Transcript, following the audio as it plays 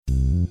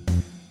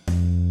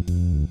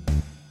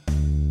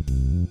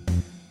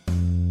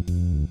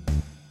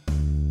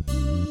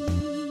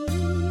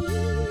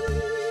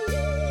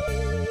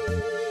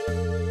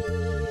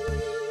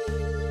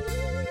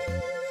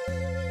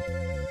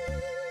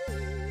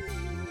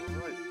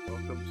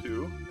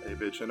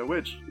bitch and a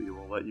witch. We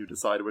will let you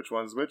decide which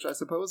one's which, I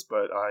suppose,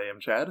 but I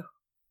am Chad.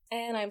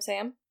 And I'm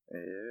Sam.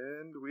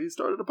 And we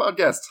started a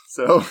podcast,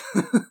 so,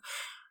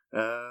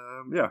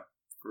 yeah,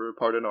 we're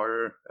pardon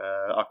our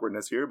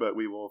awkwardness here, but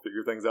we will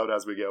figure things out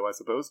as we go, I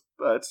suppose.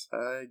 But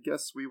I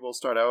guess we will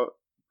start out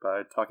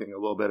by talking a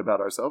little bit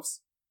about ourselves.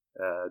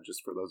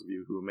 Just for those of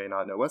you who may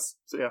not know us.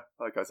 So yeah,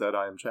 like I said,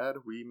 I am Chad.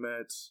 We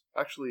met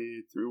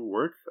actually through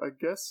work, I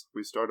guess.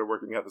 We started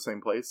working at the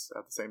same place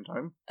at the same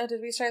time. Oh,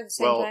 did we start at the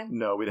same time? Well,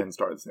 no, we didn't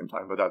start at the same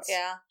time, but that's...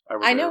 Yeah.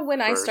 I know when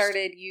first. I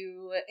started,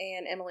 you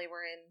and Emily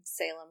were in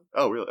Salem.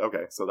 Oh, really?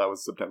 Okay, so that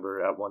was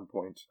September at one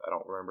point. I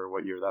don't remember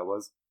what year that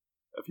was.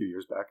 A few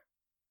years back.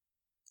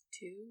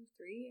 2-3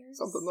 years?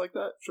 Something like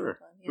that, sure.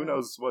 Yeah. Who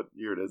knows what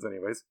year it is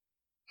anyways.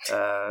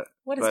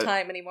 What is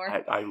time anymore?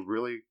 I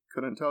really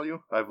couldn't tell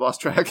you. I've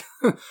lost track.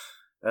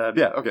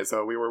 Yeah, okay,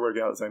 so we were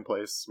working at the same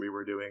place. We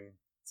were doing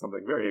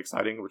something very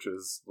exciting, which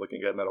is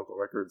looking at medical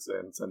records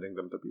and sending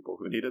them to people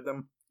who needed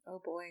them.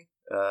 Oh, boy.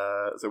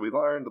 So we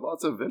learned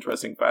lots of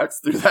interesting facts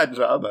through that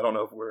job. I don't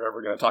know if we're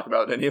ever going to talk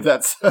about any of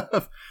that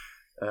stuff,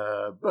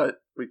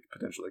 but we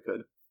potentially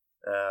could.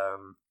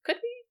 Could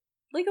we?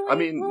 Legally? I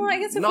mean, well, I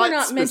guess if we're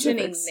not mentioning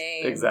names.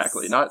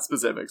 Exactly, not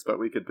specifics, but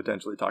we could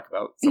potentially talk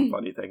about some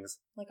funny things.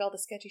 Like all the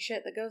sketchy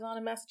shit that goes on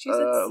in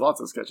Massachusetts?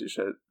 Lots of sketchy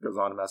shit goes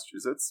on in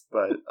Massachusetts,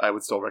 but I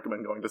would still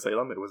recommend going to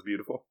Salem. It was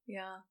beautiful.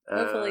 Yeah.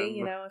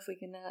 Hopefully, if we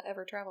can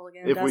ever travel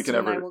again, if we can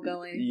ever, and I will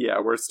go in. Yeah,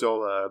 we're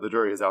still, the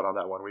jury is out on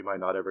that one. We might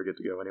not ever get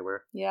to go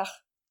anywhere. Yeah.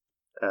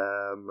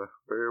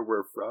 Where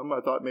we're from, I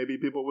thought maybe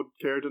people would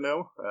care to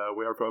know.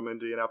 We are from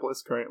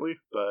Indianapolis currently,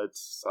 but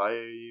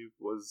I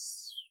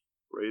was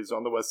raised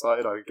on the west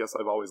side. I guess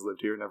I've always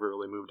lived here, never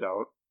really moved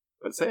out.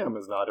 But Sam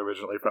is not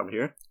originally from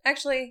here.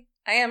 Actually,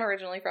 I am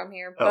originally from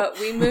here, but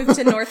we moved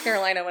to North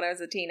Carolina when I was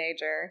a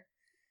teenager.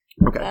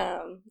 Okay.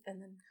 And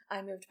then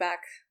I moved back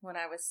when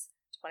I was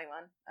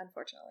 21,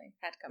 unfortunately.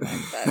 Had to come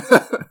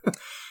back, but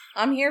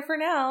I'm here for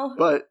now.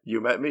 But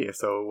you met me,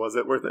 so was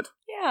it worth it?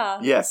 Yeah.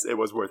 Yes, it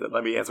was worth it.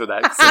 Let me answer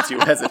that since you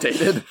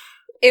hesitated.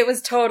 It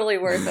was totally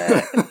worth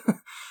it.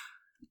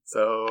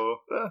 So,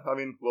 I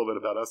mean, a little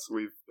bit about us.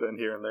 We've been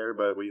here and there,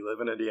 but we live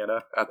in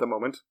Indiana at the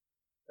moment.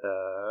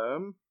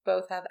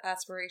 Both have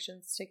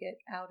aspirations to get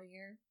out of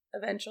here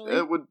eventually.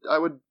 I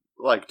would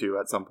like to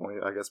at some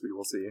point. I guess we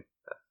will see.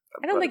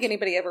 I don't think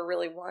anybody ever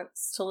really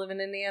wants to live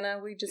in Indiana.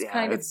 We just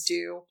kind of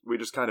do. We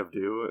just kind of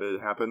do.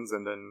 It happens,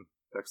 and then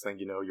next thing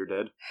you know, you're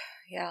dead.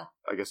 Yeah.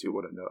 I guess you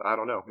wouldn't know. I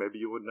don't know. Maybe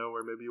you would know,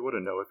 or maybe you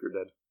wouldn't know if you're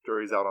dead.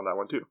 Jury's out on that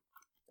one, too.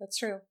 That's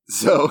true.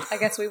 So I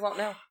guess we won't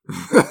know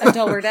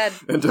until we're dead.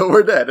 Until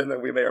we're dead, and then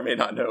we may or may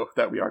not know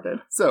that we are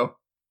dead. So,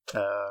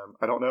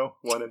 I don't know.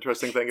 One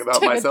interesting thing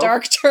about myself. A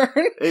dark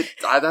turn.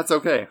 That's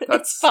okay.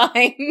 That's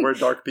fine. We're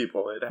dark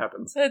people. It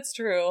happens. That's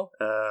true.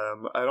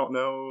 I don't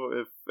know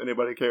if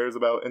anybody cares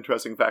about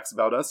interesting facts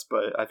about us,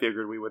 but I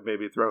figured we would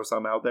maybe throw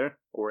some out there,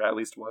 or at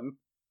least one.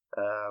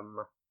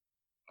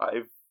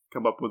 I've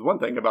come up with one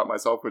thing about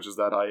myself, which is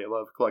that I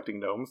love collecting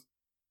gnomes.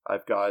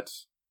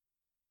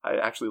 I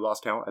actually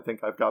lost count. I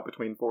think I've got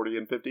between 40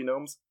 and 50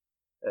 gnomes.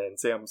 And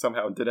Sam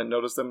somehow didn't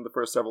notice them the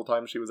first several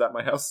times she was at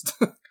my house.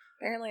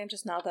 Apparently I'm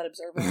just not that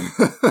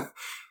observant.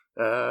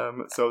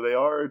 So they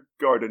are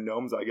garden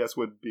gnomes, I guess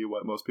would be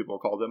what most people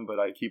call them, but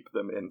I keep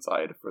them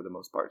inside for the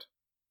most part.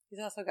 He's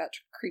also got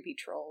creepy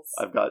trolls.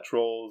 I've got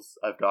trolls.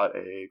 I've got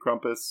a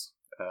Krampus.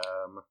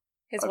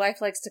 His wife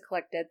likes to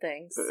collect dead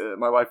things.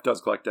 My wife does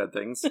collect dead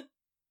things.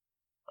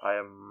 I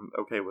am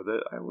okay with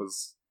it. I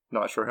was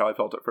not sure how I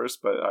felt at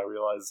first, but I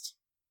realized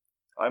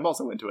I'm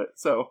also into it,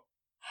 so...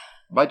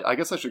 I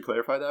guess I should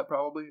clarify that,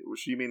 probably.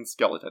 She means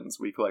skeletons.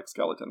 We collect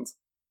skeletons.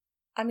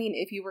 I mean,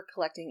 if you were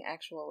collecting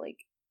actual,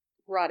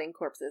 rotting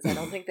corpses, I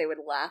don't think they would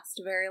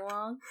last very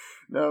long.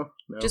 No.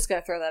 Just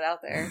gonna throw that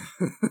out there.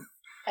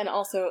 And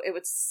also, it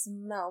would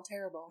smell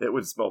terrible. It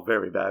would smell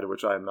very bad,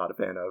 which I am not a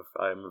fan of.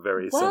 I am a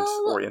very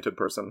scent-oriented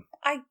person.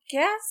 I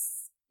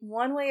guess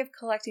one way of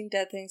collecting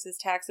dead things is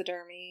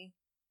taxidermy.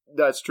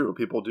 That's true.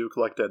 People do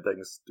collect dead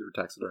things through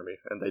taxidermy,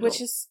 and they don't.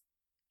 Which is...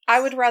 I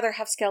would rather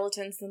have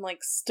skeletons than,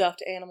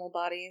 stuffed animal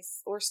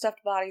bodies, or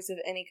stuffed bodies of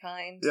any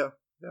kind. Yeah.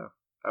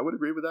 I would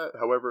agree with that.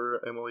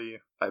 However, Emily,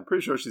 I'm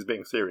pretty sure she's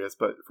being serious,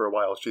 but for a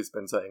while she's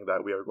been saying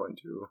that we are going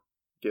to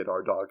get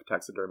our dog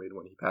taxidermied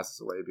when he passes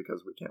away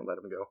because we can't let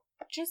him go.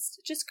 Just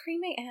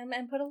cremate him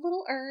and put a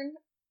little urn.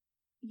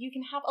 You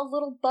can have a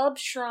little bub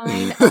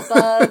shrine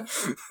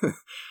above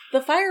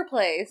the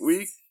fireplace.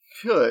 We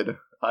could.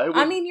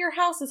 I mean, your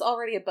house is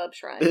already a bub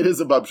shrine. It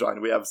is a bub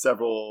shrine. We have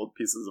several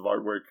pieces of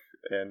artwork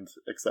and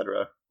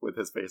etc. with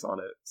his face on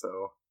it,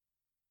 so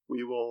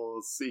we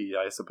will see,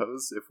 I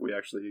suppose, if we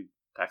actually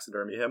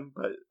taxidermy him,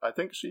 but I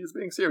think she's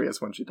being serious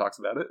when she talks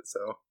about it,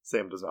 so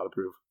Sam does not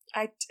approve.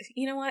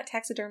 You know what?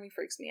 Taxidermy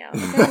freaks me out.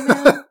 Okay,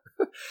 man?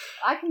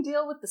 I can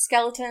deal with the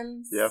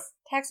skeletons. Yeah.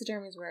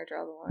 Taxidermy is where I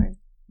draw the line.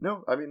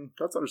 No, I mean,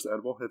 that's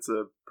understandable. It's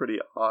a pretty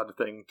odd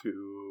thing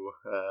to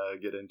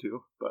get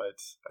into, but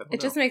I don't know.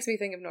 Just makes me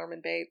think of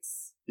Norman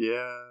Bates.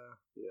 Yeah,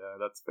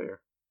 that's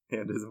fair.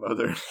 And his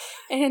mother.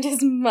 And his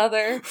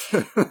mother.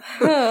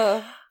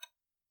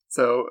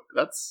 So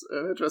that's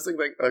an interesting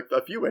thing.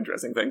 A few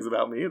interesting things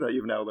about me that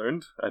you've now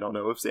learned. I don't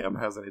know if Sam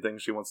has anything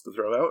she wants to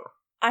throw out.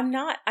 I'm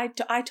not.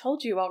 I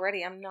told you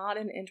already. I'm not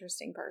an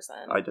interesting person.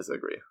 I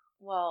disagree.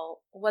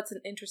 Well, what's an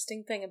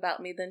interesting thing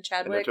about me then,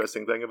 Chadwick? An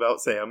interesting thing about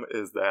Sam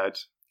is that...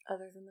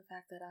 Other than the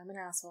fact that I'm an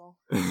asshole.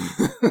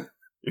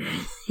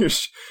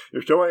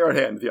 You're showing our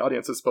hand. The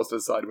audience is supposed to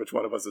decide which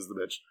one of us is the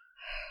bitch.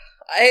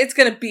 It's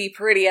going to be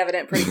pretty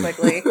evident pretty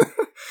quickly.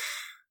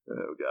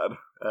 Oh, God.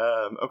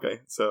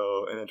 Okay,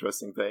 so an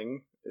interesting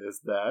thing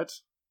is that...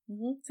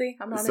 Mm-hmm. See,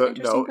 I'm not an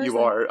interesting person. No, you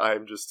are. I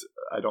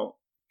don't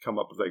come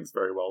up with things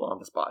very well on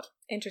the spot.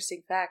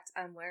 Interesting fact,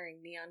 I'm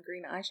wearing neon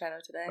green eyeshadow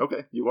today.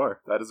 Okay, you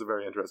are. That is a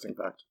very interesting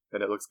fact.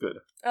 And it looks good.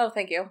 Oh,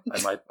 thank you.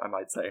 I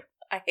might say.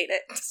 I hate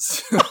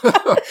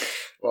it.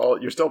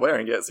 Well, you're still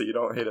wearing it, so you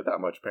don't hate it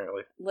that much,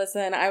 apparently.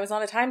 Listen, I was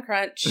on a time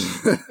crunch.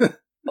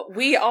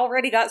 We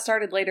already got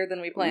started later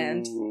than we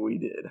planned. Ooh, we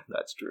did.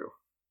 That's true.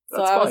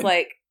 That's so I was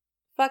like,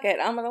 fuck it,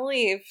 I'm gonna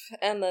leave.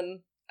 And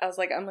then I was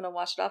like, I'm gonna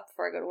wash it off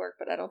before I go to work,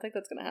 but I don't think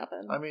that's gonna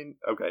happen. I mean,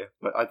 okay,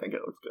 but I think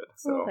it looks good.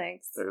 So well,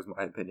 thanks. There's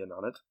my opinion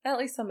on it. At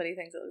least somebody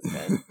thinks it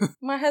looks good.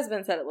 My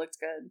husband said it looked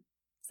good.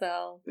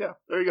 So yeah,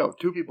 there you go.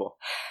 2 people.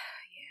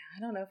 Yeah, I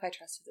don't know if I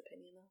trust his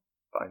opinion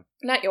though. Fine.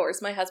 Not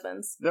yours, my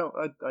husband's. No,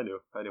 I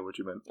knew what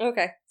you meant.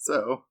 Okay.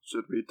 So,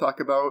 should we talk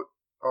about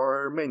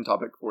our main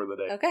topic for the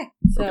day? Okay.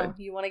 So,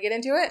 you want to get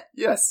into it?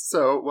 Yes.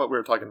 So, what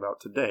we're talking about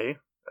today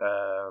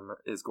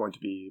is going to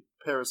be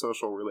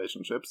parasocial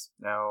relationships.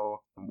 Now,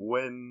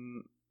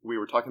 when we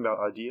were talking about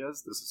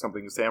ideas, this is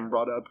something Sam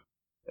brought up,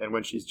 and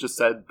when she's just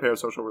said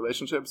parasocial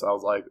relationships, I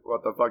was like,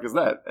 what the fuck is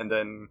that? And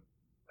then,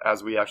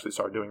 as we actually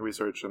started doing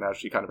research, and as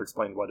she kind of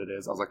explained what it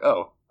is, I was like,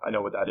 oh, I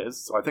know what that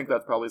is. So I think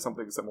that's probably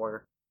something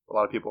similar a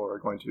lot of people are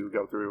going to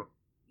go through.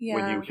 Yeah.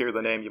 When you hear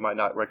the name, you might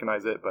not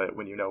recognize it, but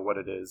when you know what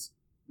it is,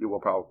 you will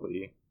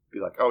probably be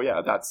like, oh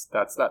yeah, that's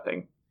that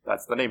thing.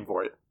 That's the name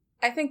for it.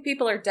 I think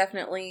people are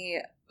definitely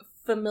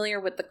familiar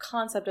with the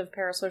concept of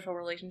parasocial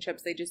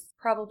relationships. They just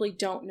probably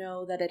don't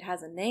know that it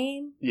has a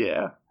name.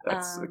 Yeah,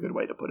 that's a good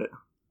way to put it.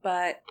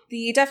 But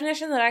the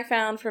definition that I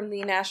found from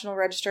the National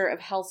Register of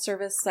Health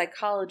Service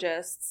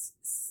Psychologists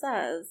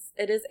says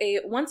it is a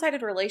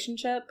one-sided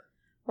relationship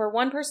where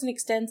one person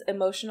extends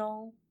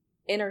emotional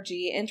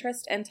energy,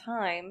 interest, and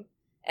time,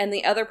 and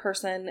the other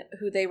person,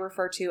 who they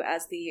refer to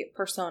as the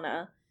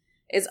persona,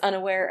 is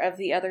unaware of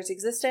the other's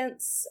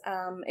existence.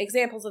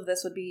 Examples of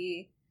this would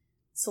be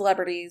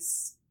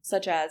celebrities,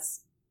 such as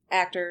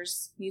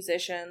actors,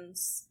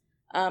 musicians,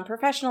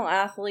 professional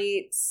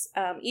athletes,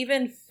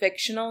 even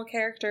fictional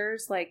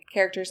characters, like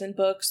characters in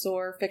books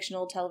or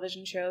fictional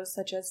television shows,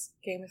 such as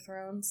Game of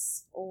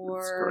Thrones.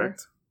 That's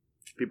correct.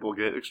 People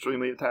get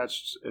extremely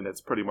attached, and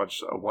it's pretty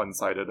much a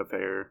one-sided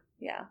affair.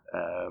 Yeah.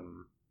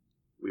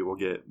 We will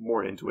get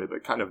more into it,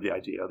 but kind of the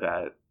idea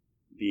that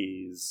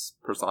these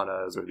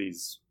personas or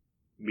these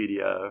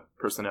media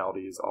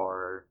personalities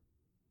are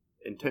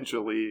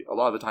intentionally, a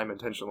lot of the time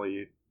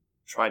intentionally,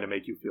 trying to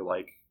make you feel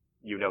like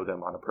you know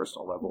them on a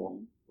personal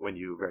level when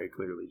you very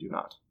clearly do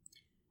not.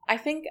 I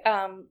think,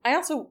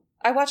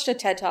 I watched a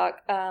TED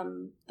Talk.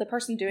 The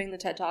person doing the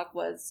TED Talk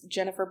was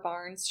Jennifer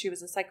Barnes. She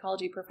was a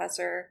psychology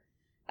professor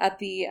at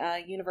the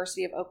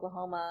University of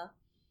Oklahoma.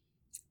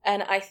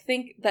 And I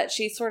think that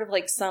she sort of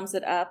like sums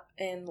it up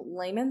in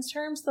layman's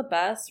terms the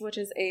best, which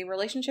is a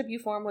relationship you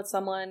form with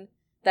someone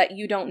that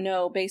you don't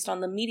know based on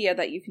the media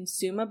that you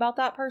consume about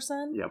that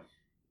person. Yep.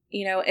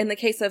 You know, in the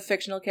case of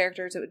fictional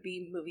characters, it would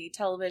be movie,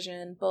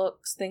 television,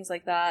 books, things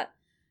like that.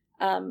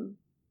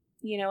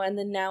 You know, and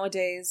then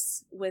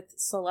nowadays with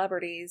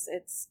celebrities,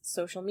 it's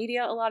social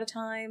media a lot of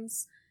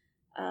times.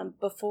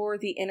 Before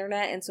the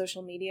internet and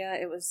social media,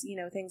 it was, you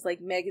know, things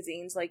like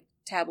magazines, like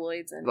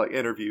tabloids and like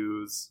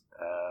interviews.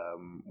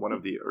 One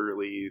of the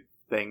early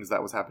things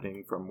that was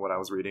happening from what I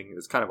was reading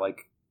is kind of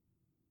like,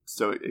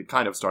 so it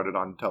kind of started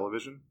on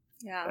television.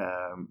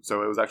 Yeah.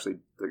 So it was actually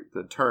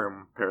the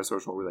term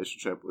parasocial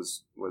relationship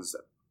was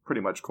pretty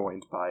much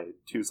coined by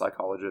 2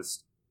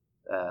 psychologists,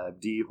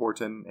 D.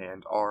 Horton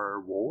and R.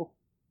 Wohl.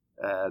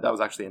 That was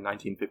actually in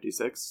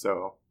 1956.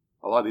 So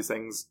a lot of these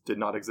things did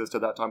not exist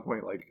at that time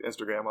point, like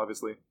Instagram,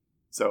 obviously.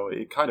 So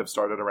it kind of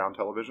started around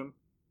television,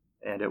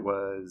 and it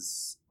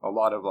was a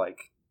lot of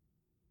like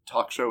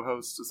talk show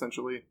hosts,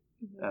 essentially.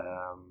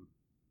 Mm-hmm.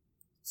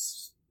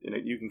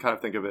 You can kind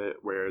of think of it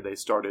where they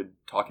started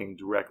talking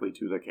directly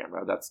to the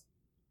camera. That's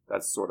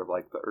sort of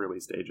like the early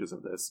stages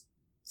of this.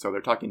 So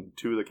they're talking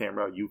to the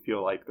camera. You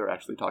feel like they're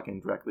actually talking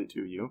directly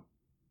to you.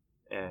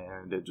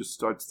 And it just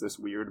starts this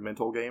weird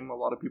mental game a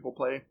lot of people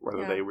play,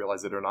 whether they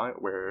realize it or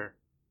not, where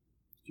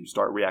you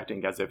start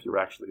reacting as if you're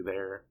actually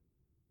there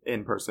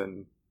in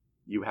person.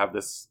 You have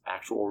this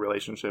actual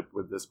relationship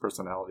with this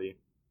personality,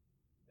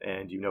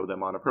 and you know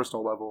them on a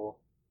personal level,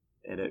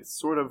 and it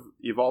sort of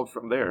evolved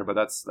from there. But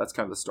that's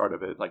kind of the start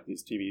of it, like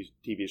these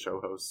TV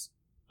show hosts,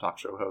 talk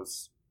show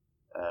hosts,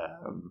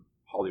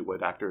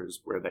 Hollywood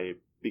actors, where they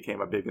became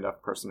a big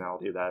enough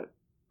personality that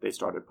they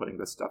started putting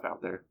this stuff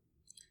out there.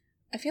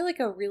 I feel like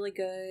a really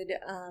good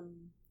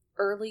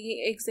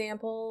early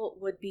example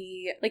would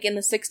be like in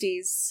the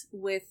 60s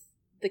with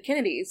the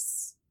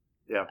Kennedys.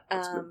 Yeah,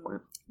 that's a good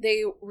point.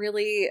 They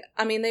really,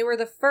 I mean, they were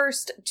the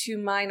first, to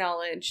my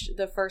knowledge,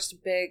 the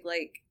first big,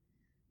 like,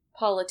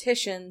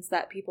 politicians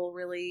that people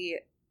really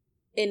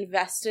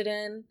invested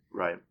in.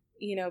 Right.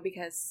 You know,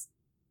 because,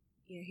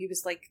 you know, he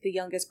was, like, the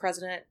youngest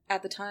president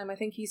at the time. I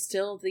think he's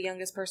still the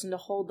youngest person to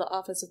hold the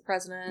office of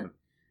president.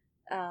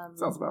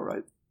 Sounds about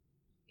right.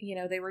 You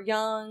know, they were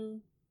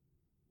young.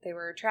 They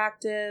were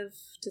attractive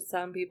to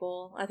some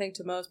people. I think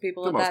to most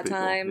people at that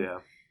time.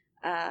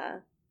 Yeah.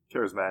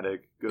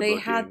 Charismatic, good They looking.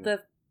 had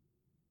the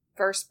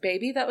first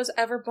baby that was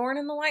ever born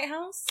in the White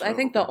House. I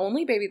think the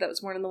only baby that was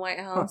born in the White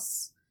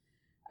House.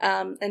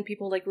 And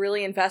people, like,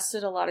 really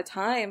invested a lot of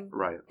time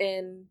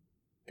in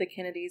the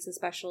Kennedys,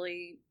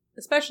 especially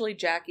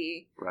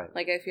Jackie. Right.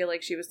 Like, I feel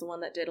like she was the one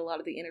that did a lot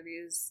of the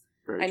interviews.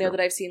 Very I know true. that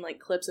I've seen, like,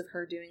 clips of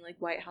her doing, like,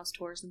 White House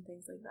tours and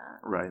things like that.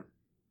 Right.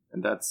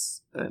 And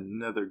that's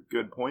another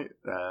good point.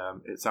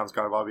 It sounds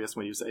kind of obvious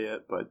when you say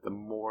it, but the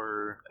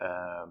more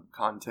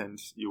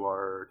content you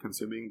are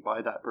consuming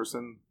by that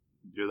person,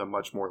 you're the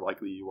much more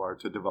likely you are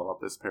to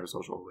develop this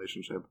parasocial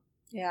relationship.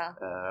 Yeah.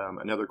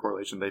 Another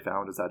correlation they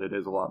found is that it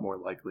is a lot more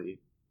likely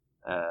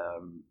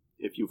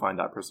if you find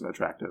that person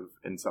attractive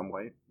in some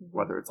way,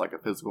 whether it's like a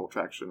physical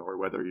attraction or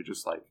whether you're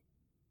just like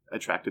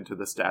attracted to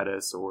the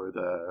status or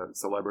the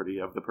celebrity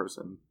of the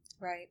person.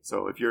 Right.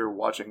 So if you're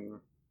watching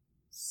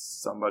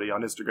somebody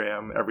on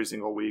Instagram every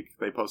single week,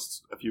 they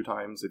post a few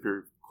times, if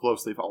you're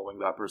closely following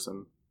that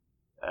person,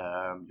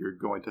 you're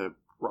going to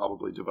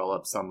probably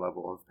develop some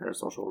level of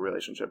parasocial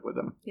relationship with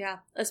them. Yeah,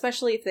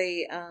 especially if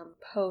they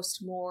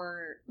post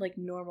more like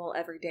normal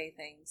everyday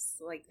things,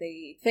 like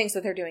things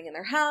that they're doing in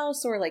their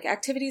house or like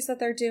activities that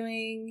they're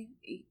doing,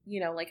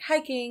 you know, like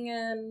hiking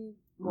and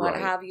what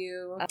have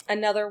you.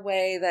 Another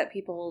way that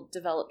people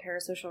develop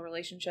parasocial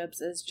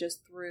relationships is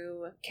just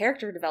through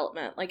character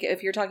development. Like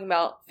if you're talking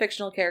about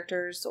fictional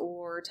characters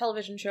or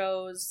television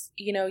shows,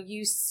 you know,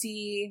 you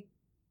see,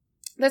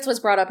 that's what's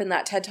brought up in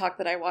that TED Talk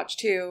that I watched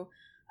too.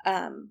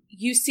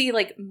 You see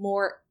like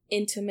more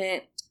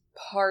intimate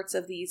parts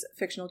of these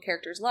fictional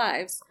characters'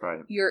 lives. Right.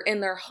 You're in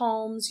their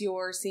homes,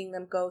 you're seeing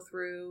them go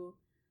through,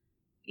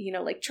 you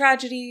know, like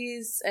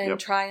tragedies and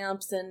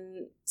triumphs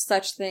and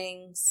such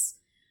things.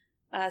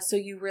 So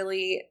you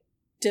really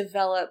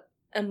develop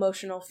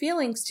emotional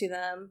feelings to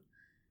them.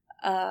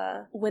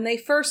 When they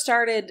first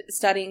started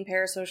studying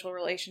parasocial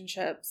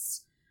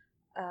relationships,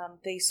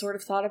 they sort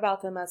of thought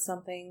about them as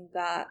something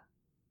that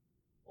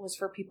was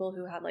for people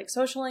who had like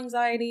social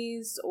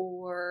anxieties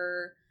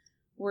or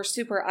were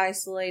super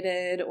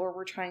isolated or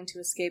were trying to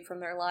escape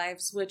from their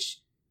lives, which,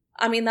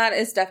 I mean, that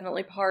is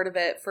definitely part of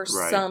it for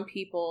some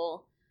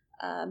people.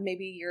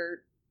 Maybe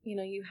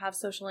you have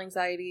social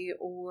anxiety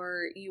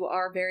or you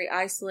are very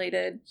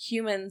isolated.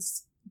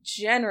 Humans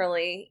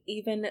generally,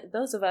 even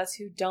those of us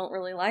who don't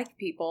really like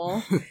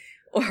people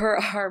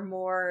or are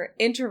more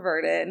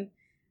introverted,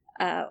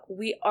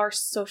 we are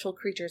social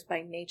creatures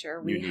by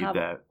nature. We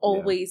have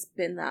always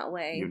been that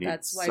way.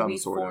 That's why we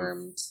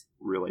formed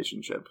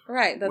relationship.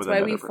 Right. That's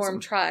why we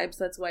formed tribes.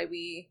 That's why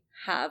we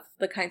have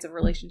the kinds of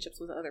relationships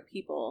with other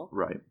people.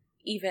 Right.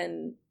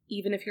 Even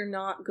if you're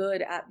not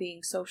good at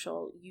being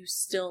social, you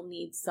still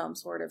need some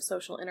sort of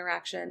social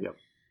interaction. Yep.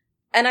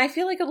 And I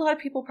feel like a lot of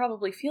people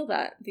probably feel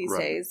that these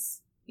days,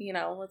 you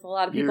know, with a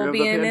lot of people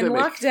being in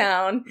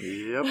lockdown.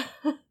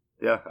 Yep.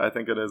 Yeah, I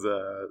think it is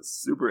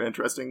super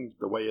interesting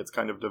the way it's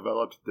kind of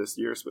developed this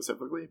year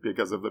specifically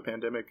because of the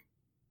pandemic.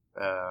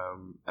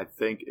 I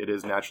think it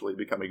is naturally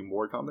becoming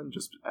more common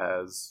just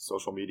as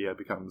social media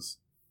becomes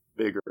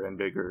bigger and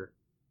bigger.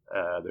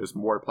 There's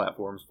more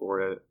platforms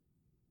for it.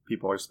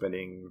 People are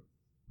spending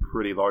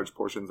pretty large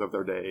portions of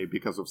their day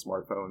because of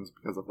smartphones,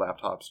 because of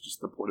laptops, just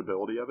the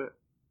portability of it.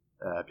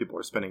 People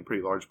are spending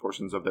pretty large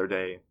portions of their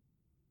day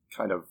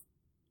kind of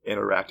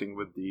interacting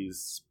with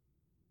these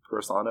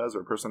personas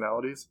or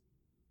personalities.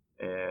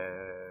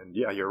 And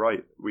yeah, you're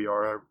right. We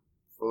are,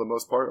 for the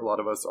most part, a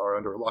lot of us are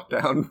under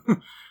lockdown.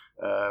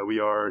 We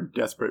are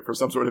desperate for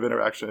some sort of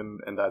interaction,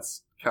 and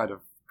that's kind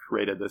of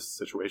created this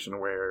situation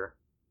where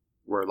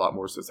we're a lot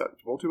more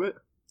susceptible to it.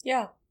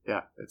 Yeah.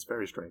 Yeah, it's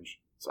very strange.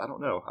 So I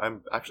don't know.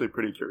 I'm actually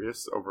pretty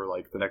curious over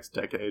like the next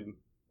decade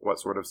what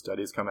sort of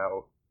studies come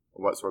out,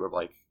 what sort of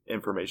like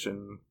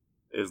information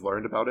is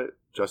learned about it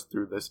just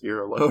through this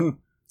year alone.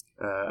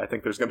 I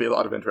think there's going to be a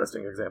lot of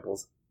interesting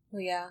examples.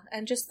 Well, yeah,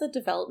 and just the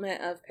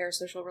development of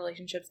parasocial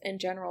relationships in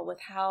general with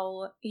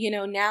how, you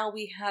know, now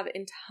we have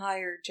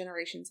entire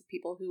generations of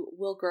people who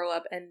will grow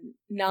up and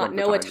not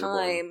know a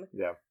time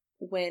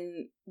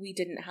when we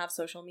didn't have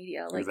social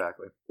media. Like,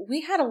 exactly.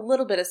 We had a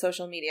little bit of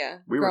social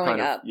media growing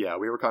up. Yeah,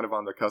 we were kind of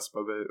on the cusp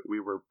of it. We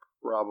were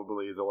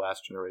probably the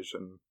last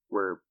generation.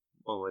 We're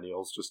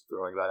millennials, just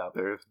throwing that out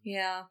there.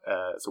 Yeah.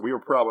 So we were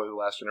probably the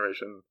last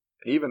generation.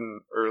 Even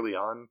early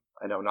on,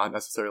 I know not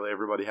necessarily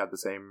everybody had the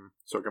same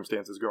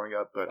circumstances growing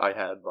up, but I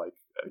had like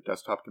a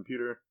desktop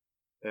computer,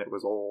 and it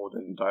was old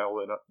and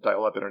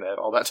dial-up internet,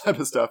 all that type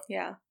of stuff.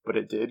 Yeah. But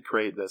it did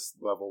create this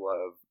level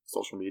of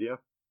social media,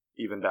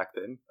 even back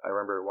then. I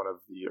remember one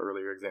of the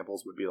earlier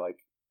examples would be like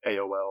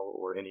AOL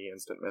or any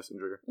instant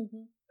messenger.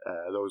 Mm-hmm.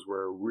 Those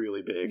were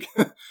really big.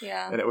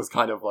 Yeah. And it was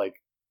kind of like,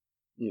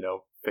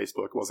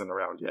 Facebook wasn't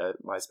around yet.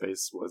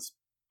 MySpace was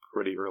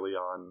pretty early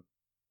on.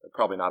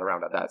 Probably not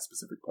around at that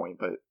specific point,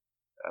 but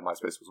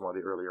MySpace was one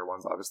of the earlier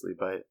ones, obviously.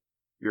 But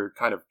you're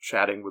kind of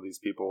chatting with these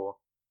people,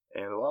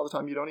 and a lot of the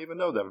time you don't even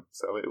know them.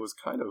 So it was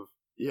kind of,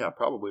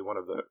 probably one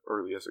of the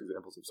earliest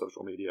examples of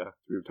social media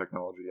through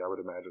technology, I would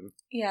imagine.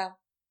 Yeah.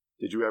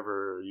 Did you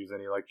ever use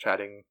any, like,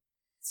 chatting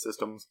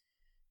systems?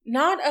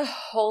 Not a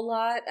whole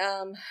lot.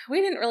 I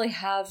didn't really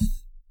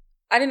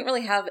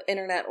have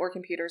internet or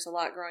computers a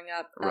lot growing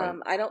up. Right.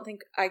 I don't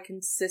think I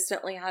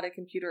consistently had a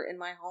computer in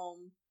my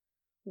home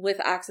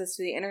with access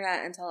to the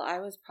internet until I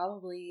was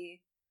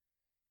probably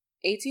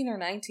 18 or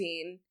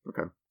 19.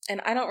 Okay.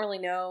 And I don't really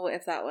know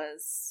if that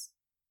was,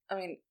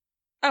 I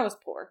was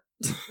poor.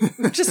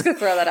 I'm just going to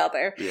throw that out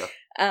there. Yeah.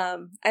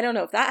 I don't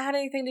know if that had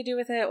anything to do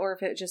with it or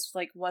if it just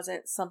like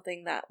wasn't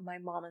something that my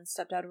mom and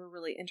stepdad were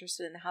really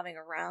interested in having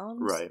around.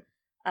 Right.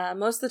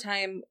 Most of the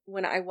time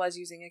when I was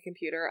using a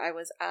computer, I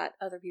was at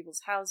other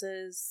people's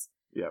houses.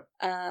 Yeah.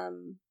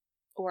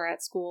 Or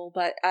at school,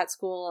 but at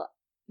school,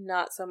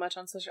 not so much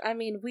on social.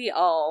 We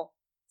all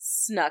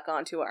snuck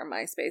onto our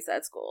MySpace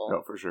at school.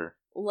 Oh, for sure.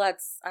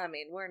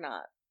 We're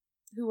not.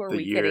 Who are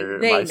we kidding?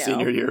 They my know.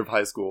 Senior year of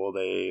high school,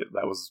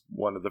 that was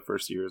one of the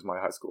first years my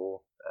high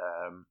school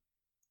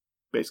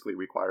basically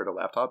required a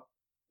laptop.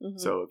 Mm-hmm.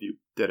 So if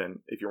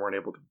you weren't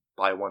able to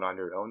buy one on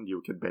your own,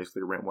 you could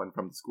basically rent one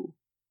from the school.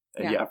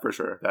 And yeah, for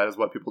sure, that is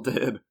what people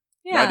did.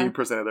 Yeah.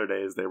 90% of their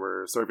days they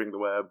were surfing the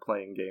web,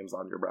 playing games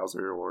on your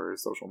browser or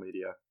social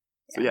media.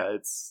 So yeah,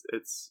 it's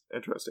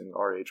interesting.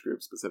 Our age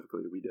group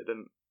specifically, we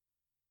didn't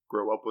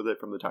grow up with it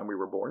from the time we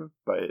were born,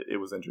 but it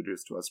was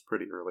introduced to us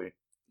pretty early.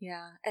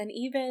 Yeah, and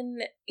even,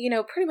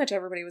 pretty much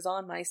everybody was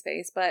on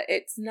MySpace, but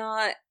it's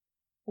not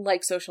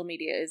like social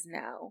media is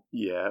now.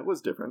 Yeah, it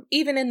was different.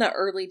 Even in the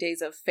early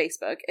days of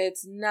Facebook,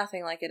 it's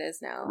nothing like it is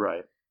now.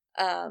 Right.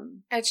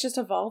 It's just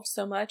evolved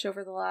so much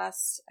over the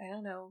last,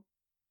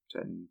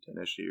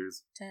 10-ish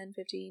years. 10,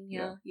 15,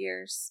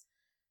 years.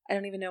 I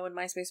don't even know when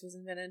MySpace was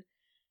invented.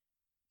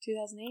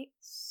 2008?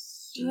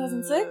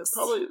 2006?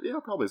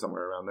 Probably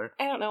somewhere around there.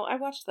 I don't know. I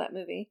watched that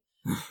movie.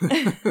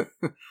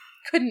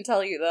 Couldn't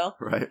tell you, though.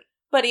 Right.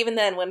 But even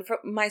then, when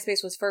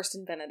MySpace was first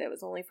invented, it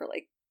was only for,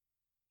 like,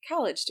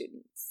 college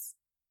students.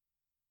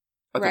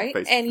 I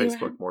think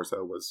Facebook more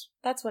so was...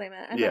 That's what I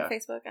meant. I meant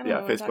Facebook. I don't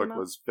know what Facebook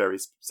was very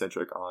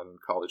centric on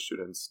college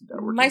students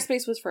networking.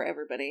 MySpace was for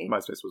everybody.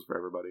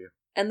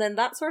 And then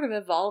that sort of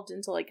evolved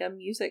into, like, a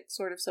music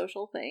sort of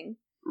social thing.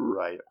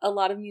 Right. A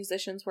lot of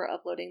musicians were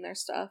uploading their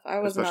stuff.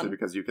 Especially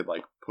because you could,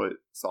 like, put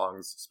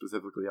songs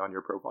specifically on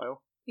your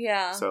profile.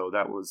 Yeah. So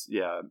that was,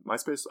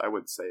 MySpace, I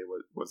would say,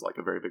 was like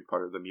a very big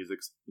part of the music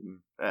scene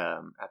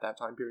at that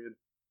time period.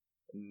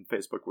 And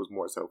Facebook was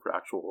more so for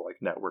actual, like,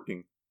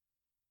 networking.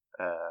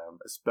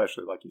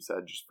 Especially, like you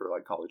said, just for,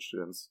 like, college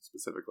students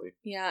specifically.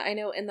 Yeah, I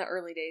know in the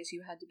early days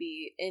you had to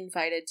be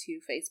invited to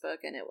Facebook,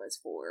 and it was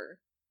for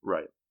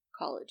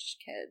college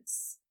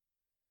kids.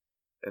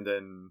 And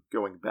then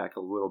going back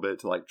a little bit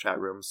to, like, chat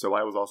rooms. So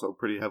I was also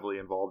pretty heavily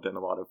involved in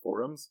a lot of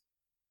forums.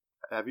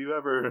 Have you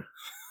ever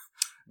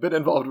been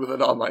involved with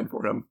an online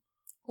forum?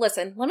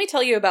 Listen, let me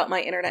tell you about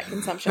my internet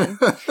consumption.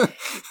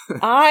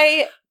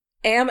 I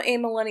am a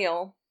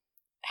millennial.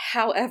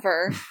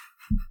 However,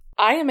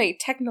 I am a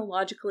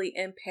technologically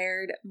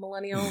impaired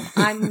millennial.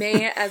 I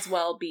may as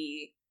well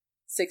be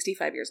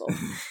 65 years old.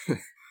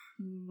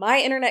 My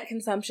internet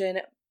consumption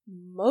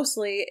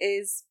mostly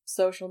is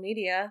social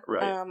media.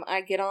 Right.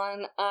 I get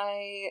on,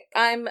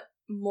 I'm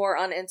more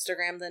on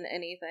Instagram than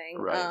anything.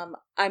 Right.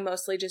 I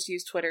mostly just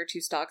use Twitter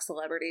to stalk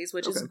celebrities,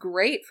 which is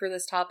great for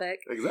this topic.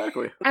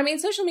 Exactly.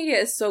 Social media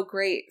is so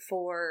great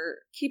for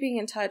keeping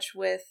in touch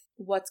with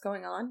what's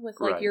going on with,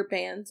 like, your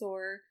bands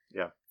or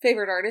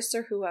favorite artists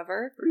or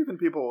whoever. Or even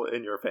people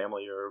in your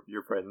family or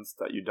your friends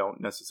that you don't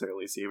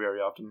necessarily see very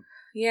often.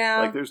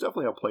 Yeah. Like, there's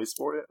definitely a place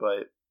for it,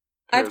 but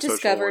I've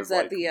discovered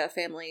that the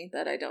family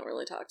that I don't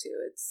really talk to,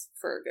 it's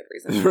for a good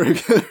reason. For a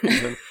good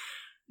reason.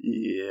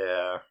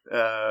 Yeah.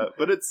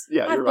 But it's,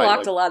 you're right. I've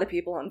blocked a lot of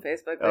people on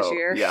Facebook this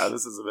year. Yeah,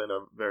 this has been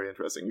a very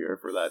interesting year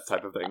for that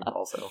type of thing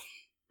also.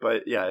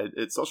 But yeah,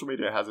 social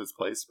media has its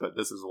place, but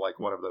this is like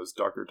one of those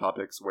darker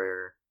topics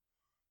where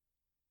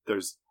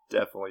there's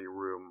definitely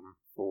room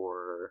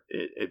for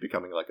it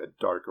becoming like a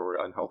dark or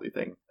unhealthy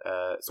thing.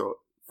 So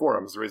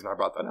forums, the reason I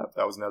brought that up,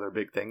 that was another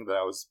big thing that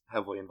I was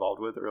heavily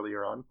involved with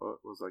earlier on. What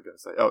was I going to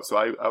say? Oh, so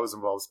I was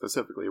involved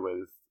specifically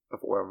with a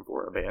forum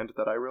for a band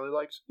that I really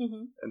liked.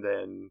 Mm-hmm. And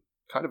then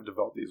kind of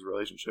developed these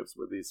relationships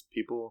with these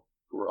people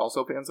who were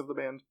also fans of the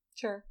band.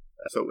 Sure.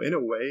 So in a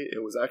way,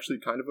 it was actually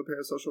kind of a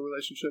parasocial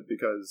relationship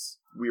because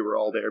we were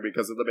all there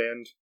because of the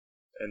band.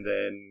 And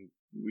then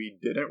we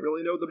didn't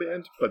really know the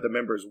band, but the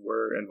members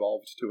were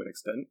involved to an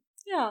extent.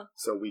 Yeah.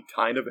 So we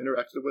kind of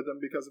interacted with them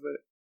because of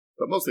it.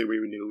 But mostly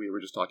we knew we were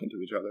just talking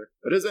to each other.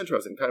 But it is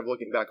interesting, kind of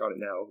looking back on it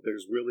now,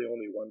 there's really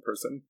only one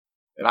person.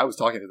 And I was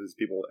talking to these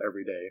people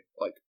every day,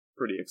 like,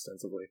 pretty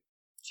extensively.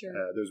 Sure.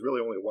 There's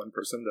really only one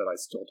person that I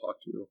still talk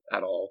to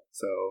at all.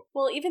 So,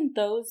 well, even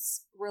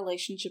those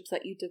relationships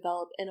that you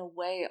develop in a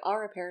way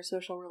are a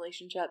parasocial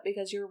relationship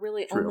because you're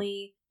really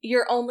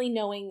only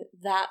knowing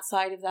that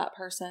side of that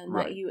person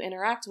that you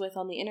interact with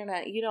on the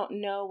internet. You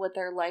don't know what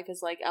their life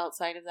is like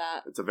outside of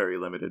that. It's a very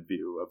limited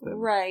view of them.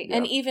 Right. Yeah.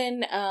 And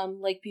even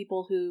like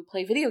people who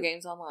play video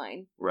games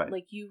online. Right.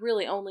 Like you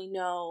really only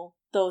know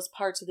those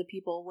parts of the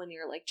people when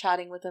you're like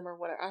chatting with them or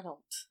whatever.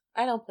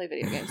 I don't play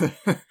video games.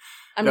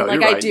 I mean,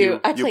 like I do.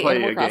 I play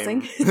Animal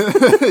Crossing.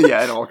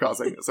 Yeah, Animal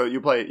Crossing. So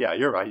you play, yeah,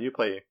 you're right. You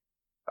play,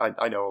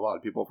 I know a lot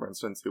of people, for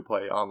instance, who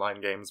play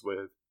online games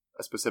with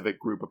a specific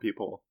group of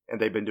people, and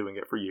they've been doing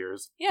it for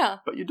years. Yeah.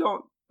 But you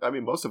don't, I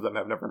mean, most of them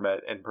have never met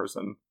in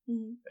person,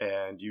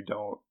 and you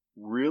don't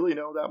really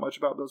know that much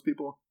about those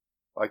people.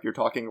 Like, you're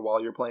talking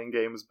while you're playing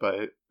games,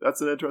 but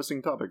that's an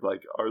interesting topic.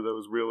 Like, are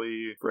those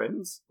really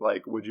friends?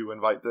 Like, would you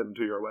invite them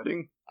to your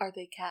wedding? Are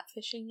they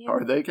catfishing you?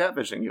 Are they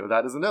catfishing you?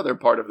 That is another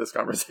part of this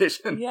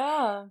conversation.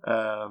 Yeah.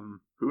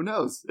 Who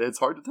knows? It's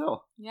hard to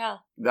tell. Yeah.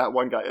 That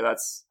one guy,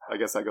 I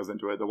guess that goes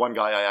into it. The one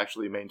guy I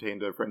actually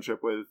maintained a friendship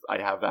with, I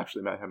have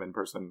actually met him in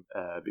person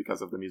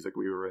because of the music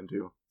we were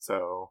into.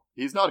 So,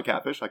 he's not a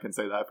catfish, I can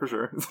say that for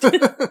sure.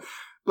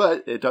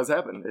 But it does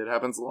happen. It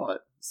happens a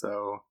lot.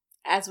 So...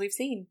 As we've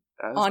seen.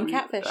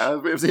 Catfish.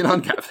 As we've seen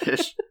on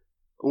Catfish.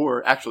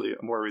 Or, actually,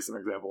 a more recent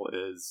example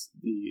is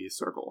The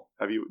Circle.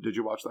 Did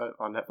you watch that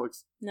on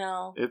Netflix?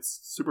 No.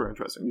 It's super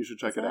interesting. You should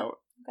check it out.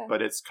 Okay.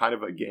 But it's kind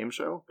of a game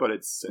show, but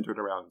it's centered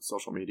around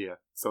social media.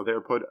 So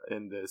they're put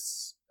in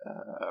this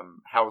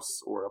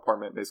house or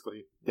apartment,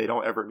 basically. They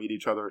don't ever meet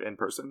each other in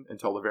person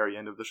until the very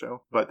end of the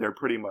show, but they're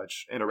pretty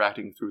much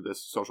interacting through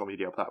this social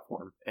media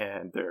platform,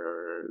 and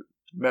they're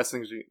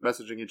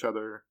messaging each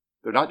other.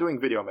 They're not doing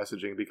video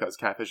messaging because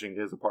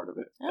catfishing is a part of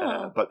it,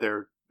 but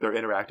they're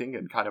interacting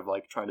and kind of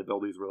like trying to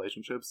build these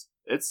relationships.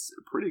 It's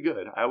pretty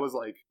good. I was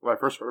like, when I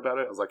first heard about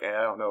it, I was like,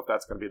 I don't know if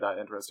that's going to be that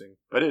interesting.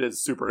 But it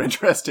is super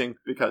interesting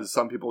because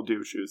some people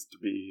do choose to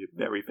be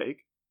very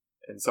fake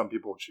and some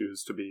people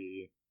choose to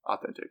be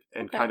authentic,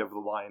 and kind of the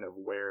line of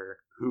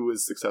who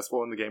is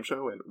successful in the game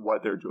show and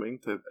what they're doing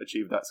to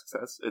achieve that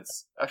success.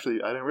 It's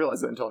actually, I didn't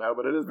realize it until now,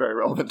 but it is very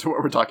relevant to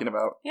what we're talking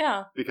about.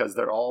 Yeah. Because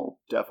they're all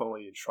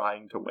definitely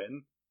trying to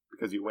win.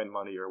 Because you win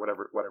money or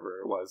whatever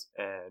it was,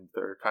 and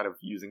they're kind of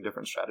using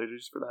different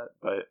strategies for that.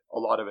 But a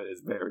lot of it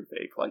is very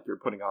fake. Like, you're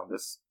putting on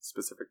this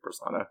specific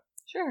persona,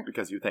 sure,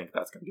 because you think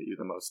that's going to get you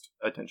the most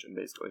attention,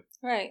 basically.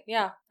 Right?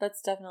 Yeah,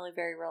 that's definitely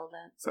very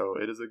relevant. So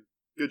it is a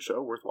good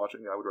show, worth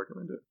watching. I would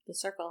recommend it. The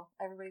Circle.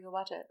 Everybody go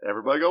watch it.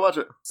 Everybody go watch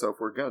it. So if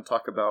we're going to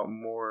talk about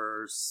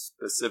more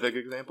specific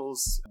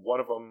examples, one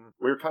of them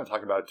we were kind of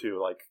talking about it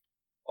too. Like,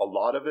 a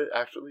lot of it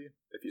actually,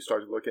 if you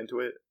start to look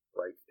into it.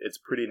 Like, it's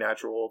pretty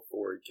natural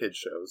for kids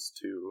shows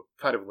to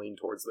kind of lean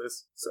towards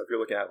this. So if you're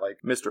looking at, like,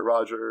 Mr.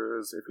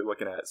 Rogers, if you're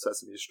looking at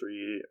Sesame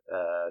Street,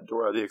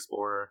 Dora the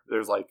Explorer,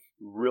 there's, like,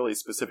 really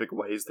specific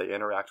ways they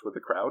interact with the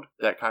crowd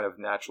that kind of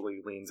naturally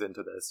leans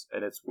into this.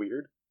 And it's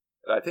weird.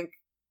 And I think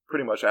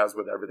pretty much as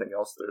with everything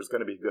else, there's going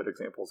to be good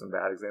examples and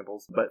bad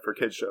examples. But for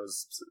kids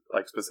shows,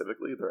 like,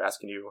 specifically, they're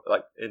asking you,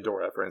 like, in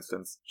Dora, for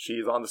instance,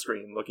 she's on the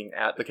screen looking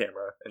at the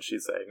camera, and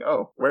she's saying,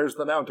 oh, where's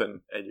the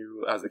mountain? And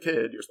you, as a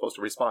kid, you're supposed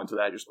to respond to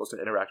that. You're supposed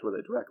to interact with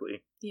it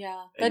directly.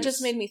 Yeah. That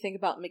just made me think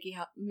about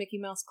Mickey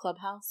Mouse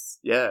Clubhouse.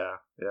 Yeah.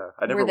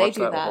 I never watched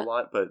that a whole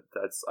lot, but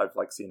I've,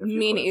 like, seen a few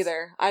Me clips.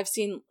 neither. I've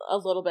seen a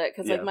little bit,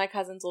 because, like, my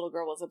cousin's little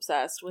girl was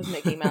obsessed with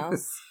Mickey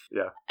Mouse.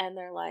 Yeah. And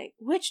they're like,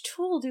 which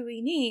tool do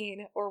we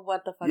need? Or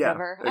what the fuck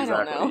ever. Exactly.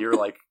 I don't know. You're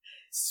like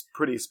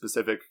pretty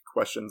specific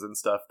questions and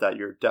stuff that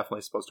you're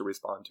definitely supposed to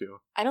respond to.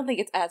 I don't think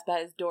it's as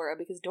bad as Dora,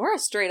 because Dora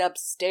straight up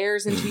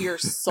stares into your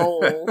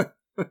soul.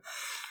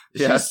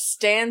 Yeah. She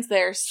stands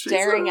there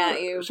staring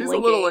at you. She's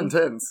blinking. a little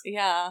intense.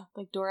 Yeah.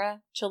 Like,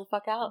 Dora, chill the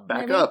fuck out.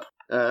 Back up.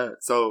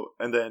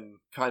 And then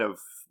kind of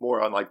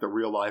more on, like, the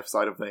real life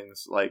side of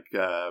things, like,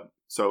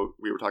 so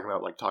we were talking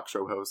about, like, talk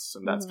show hosts,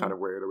 and that's kind of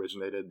where it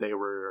originated. They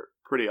were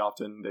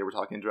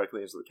talking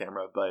directly into the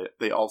camera, but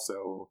they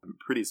also,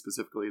 pretty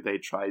specifically, they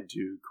tried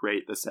to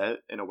create the set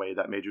in a way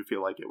that made you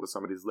feel like it was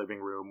somebody's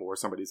living room or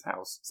somebody's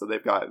house. So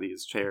they've got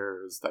these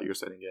chairs that you're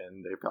sitting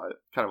in. They've got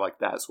kind of like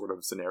that sort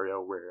of scenario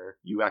where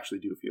you actually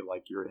do feel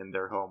like you're in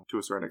their home to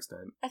a certain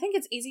extent. I think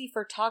it's easy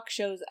for talk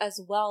shows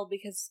as well,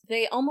 because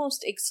they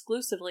almost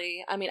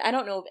exclusively, I mean, I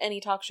don't know of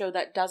any talk show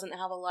that doesn't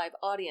have a live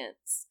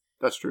audience.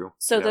 That's true.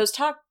 So those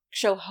talk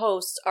show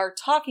hosts are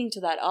talking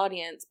to that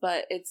audience,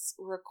 but it's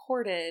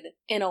recorded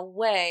in a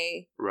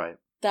way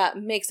that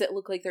makes it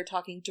look like they're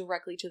talking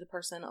directly to the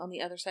person on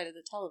the other side of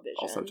the television.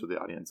 Also to the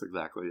audience,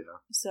 exactly, yeah.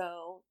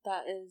 So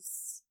that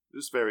is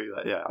just very,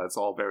 it's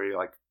all very,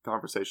 like,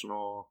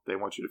 conversational. They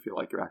want you to feel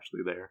like you're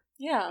actually there.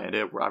 Yeah. And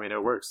it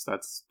works.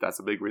 That's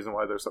a big reason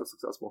why they're so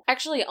successful.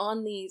 Actually,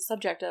 on the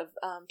subject of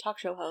talk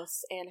show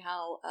hosts and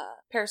how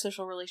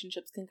parasocial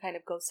relationships can kind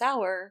of go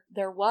sour,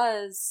 there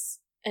was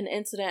an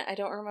incident, I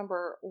don't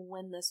remember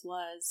when this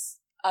was.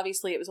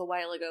 Obviously, it was a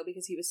while ago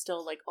because he was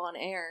still, like, on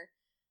air.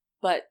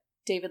 But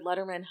David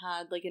Letterman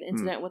had like an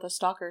incident with a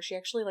stalker. She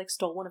actually like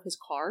stole one of his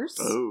cars.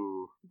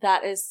 Oh.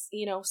 That is,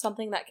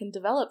 something that can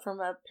develop from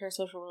a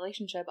parasocial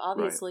relationship.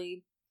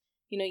 Obviously,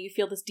 you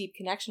feel this deep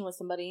connection with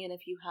somebody, and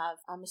if you have,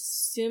 I'm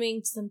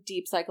assuming, some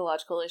deep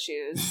psychological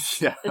issues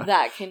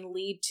that can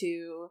lead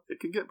to... It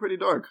can get pretty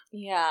dark.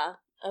 Yeah.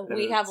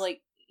 We have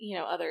like,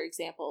 other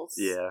examples.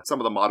 Yeah. Some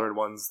of the modern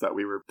ones that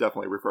we were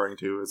definitely referring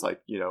to is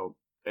like,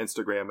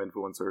 Instagram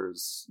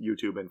influencers,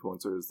 YouTube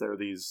influencers. They're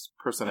these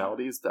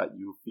personalities that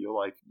you feel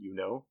like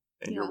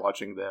and you're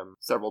watching them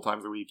several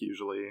times a week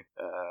usually.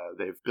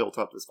 They've built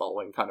up this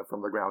following kind of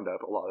from the ground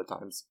up a lot of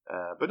times.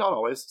 But not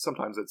always.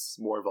 Sometimes it's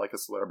more of like a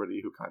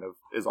celebrity who kind of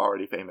is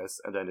already famous,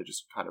 and then it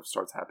just kind of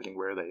starts happening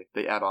where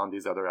they add on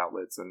these other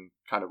outlets and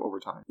kind of over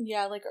time.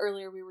 Yeah, like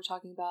earlier we were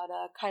talking about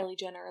Kylie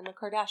Jenner and the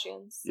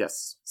Kardashians.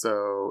 Yes.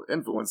 So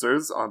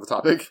influencers on the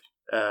topic.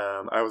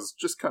 I was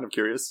just kind of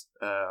curious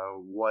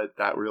what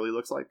that really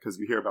looks like, because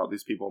you hear about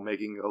these people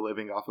making a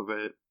living off of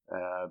it,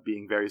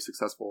 being very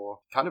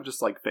successful, kind of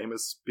just like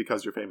famous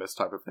because you're famous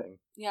type of thing.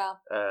 Yeah.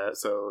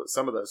 So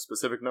some of the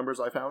specific numbers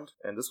I found,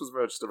 and this was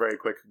just a very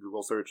quick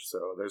Google search,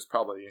 so there's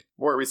probably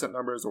more recent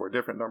numbers or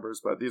different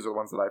numbers, but these are the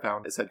ones that I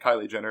found. It said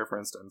Kylie Jenner, for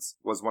instance,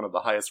 was one of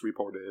the highest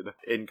reported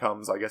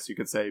incomes, I guess you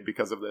could say,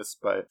 because of this.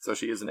 But so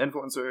she is an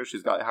influencer.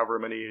 She's got however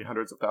many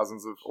hundreds of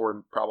thousands of,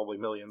 or probably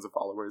millions of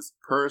followers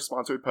per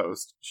sponsored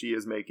post. She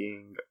is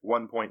making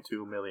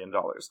 $1.2 million.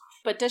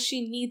 But does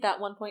she need that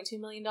 $1.2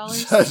 million?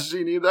 Does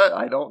she need that?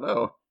 I don't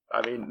know.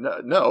 I mean,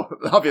 no.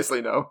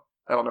 Obviously no.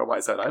 I don't know why I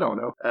said I don't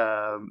know.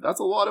 That's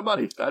a lot of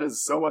money. That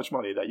is so much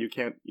money that you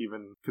can't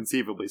even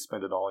conceivably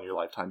spend it all in your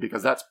lifetime,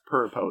 because that's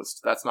per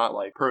post. That's not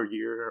like per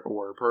year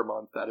or per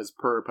month. That is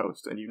per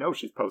post. And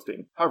she's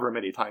posting however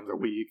many times a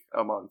week,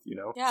 a month,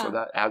 Yeah. So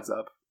that adds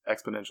up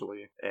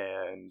exponentially.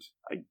 And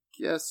I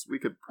guess we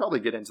could probably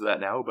get into that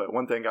now, but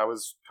one thing I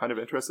was kind of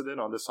interested in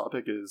on this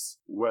topic is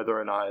whether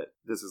or not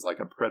this is like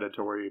a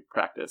predatory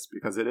practice,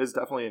 because it is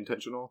definitely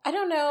intentional. I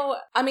don't know.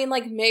 I mean,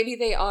 like, maybe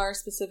they are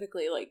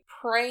specifically like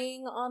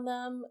preying on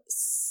them.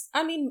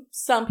 I mean,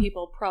 some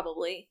people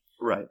probably.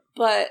 Right.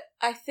 But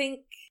I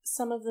think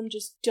some of them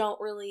just don't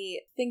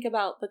really think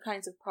about the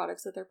kinds of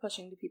products that they're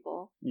pushing to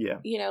people. Yeah.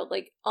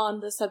 Like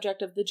on the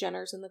subject of the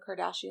Jenners and the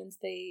Kardashians,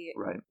 they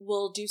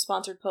will do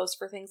sponsored posts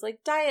for things like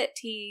diet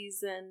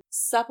teas and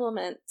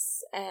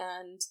supplements.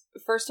 And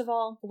first of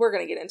all, we're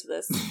going to get into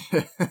this.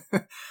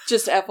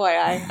 Just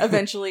FYI,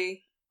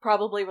 eventually.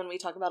 Probably when we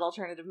talk about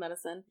alternative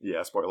medicine.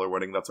 Yeah, spoiler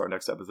warning, that's our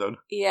next episode.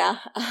 Yeah.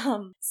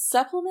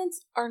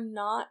 Supplements are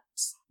not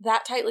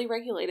that tightly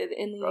regulated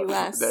in the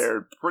US.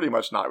 They're pretty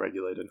much not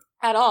regulated.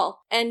 At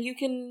all. And you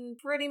can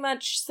pretty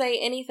much say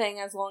anything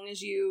as long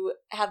as you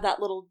have that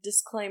little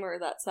disclaimer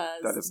that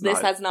says this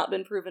has not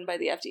been proven by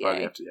the FDA. By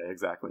the FDA,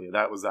 exactly.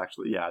 That was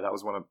actually, that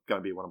was going to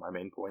be one of my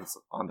main points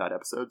on that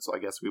episode, so I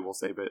guess we will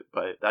save it.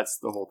 But that's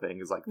the whole thing,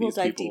 is like these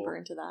people... We'll dive deeper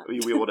into that.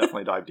 We will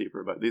definitely dive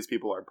deeper, but these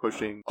people are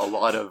pushing a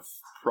lot of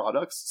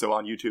products. So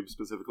on YouTube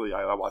specifically,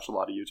 I watch a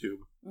lot of YouTube.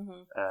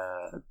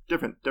 Mm-hmm.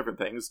 Different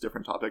things,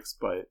 different topics,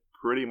 but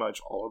pretty much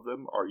all of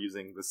them are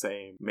using the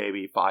same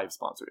maybe 5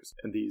 sponsors.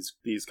 And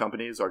these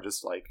companies are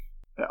just like,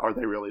 are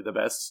they really the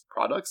best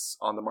products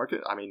on the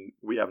market? I mean,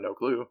 we have no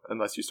clue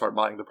unless you start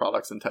buying the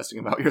products and testing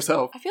them out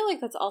yourself. I feel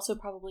like that's also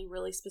probably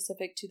really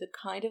specific to the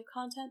kind of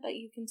content that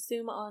you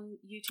consume on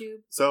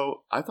YouTube.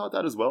 So I thought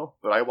that as well,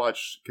 but I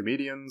watch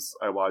comedians,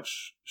 I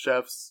watch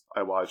chefs,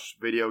 I watch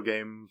video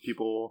game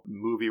people,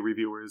 movie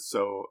reviewers.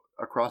 So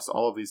across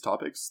all of these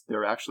topics,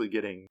 they're actually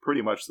getting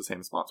pretty much the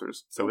same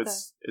sponsors. So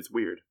it's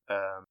weird.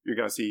 You're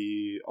going to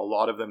see a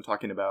lot of them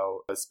talking about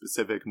a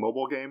specific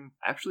mobile game.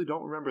 I actually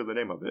don't remember the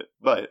name of it,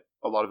 but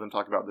a lot of them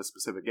talk about this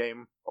specific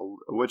game,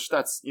 which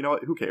that's,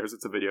 who cares?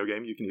 It's a video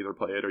game. You can either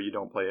play it or you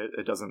don't play it.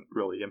 It doesn't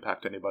really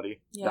impact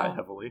anybody that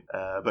heavily.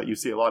 But you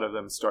see a lot of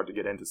them start to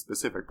get into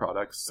specific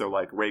products. So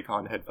like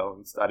Raycon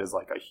headphones, that is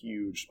like a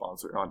huge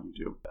sponsor on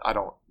YouTube. I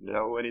don't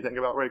know anything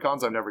about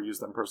Raycons. I've never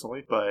used them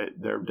personally, but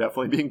they're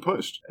definitely being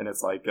pushed. And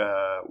it's like,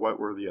 what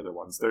were the other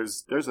ones?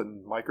 There's a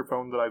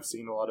microphone that I've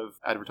seen a lot of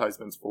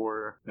advertisements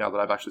for. Now that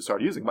I've actually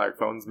started using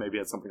microphones, maybe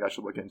it's something I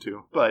should look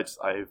into, but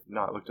I've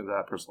not looked into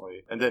that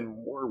personally. And then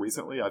more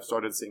recently, I've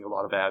started seeing a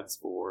lot of ads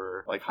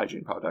for like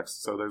hygiene products.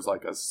 So there's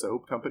like a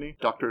soap company,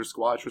 Dr.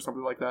 Squatch or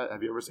something like that.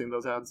 Have you ever seen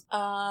those ads?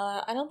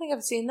 I don't think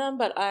I've seen them,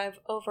 but I've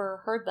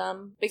overheard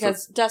them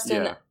because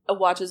Dustin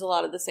watches a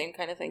lot of the same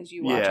kind of things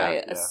you watch, I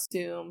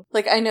assume.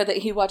 Like, I know that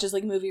he watches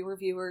like movie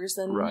reviewers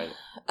and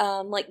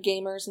like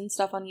gamers and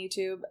stuff on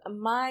YouTube.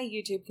 My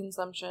YouTube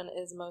consumption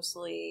is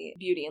mostly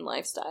beauty and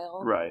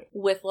lifestyle. Right.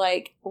 With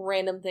like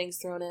random things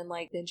thrown in,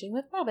 like binging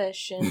with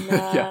rubbish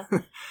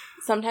and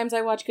sometimes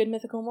I watch Good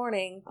Mythical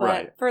Morning,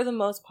 but for the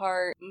most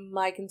part,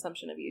 my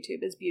consumption of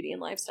YouTube is beauty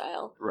and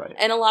lifestyle. Right.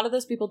 And a lot of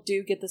those people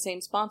do get the same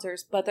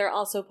sponsors, but they're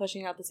also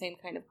pushing out the same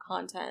kind of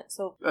content.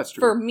 So that's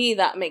true. For me,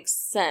 that makes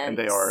sense. And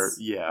they are,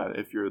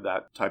 if you're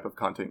that type of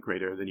content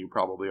creator, then you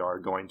probably are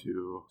going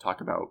to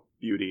talk about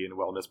beauty and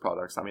wellness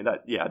products. I mean,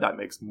 that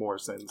makes more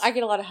sense. I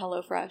get a lot of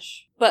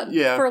HelloFresh, but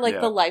for like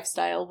the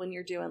lifestyle, when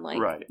you're doing like,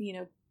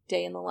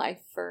 day in the life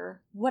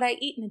for what I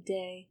eat in a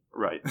day.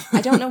 Right.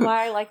 I don't know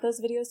why I like those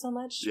videos so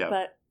much, Yeah.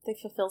 but they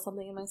fulfill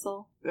something in my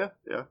soul. Yeah.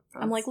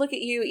 I'm like, look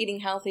at you eating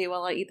healthy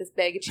while I eat this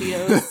bag of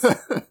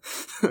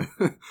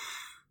Cheetos.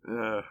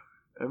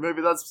 And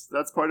maybe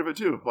that's part of it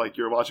too. Like,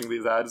 you're watching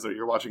these ads or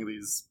you're watching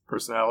these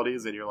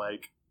personalities and you're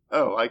like,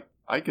 oh,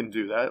 I can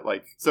do that.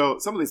 Like, so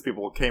some of these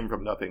people came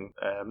from nothing.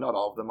 Not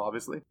all of them,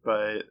 obviously,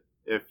 but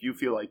if you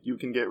feel like you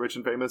can get rich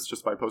and famous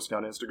just by posting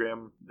on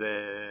Instagram,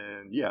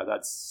 then yeah,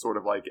 that's sort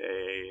of like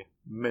a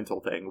mental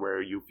thing where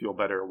you feel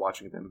better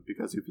watching them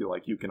because you feel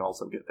like you can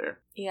also get there.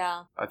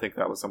 Yeah. I think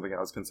that was something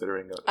I was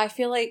considering. I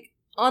feel like,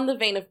 on the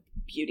vein of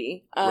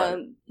beauty,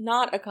 Right.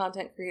 not a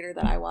content creator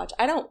that I watch.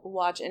 I don't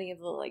watch any of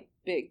the, like,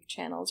 big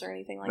channels or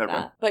anything like Okay.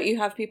 that. But you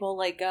have people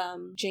like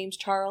James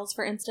Charles,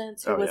 for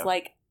instance, who Oh, was yeah.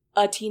 like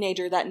a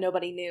teenager that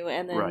nobody knew,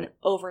 and then Right.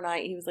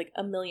 overnight he was like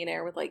a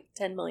millionaire with like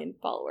 10 million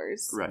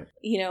followers. Right.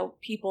 You know,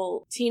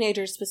 people,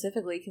 teenagers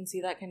specifically, can see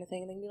that kind of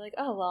thing and they can be like,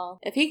 oh, well,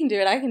 if he can do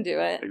it, I can do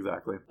it.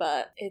 Exactly.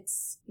 But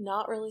it's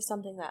not really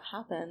something that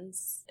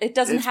happens. It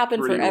doesn't It's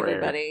happen for pretty rare.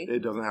 everybody.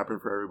 It doesn't happen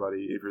for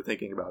everybody. If you're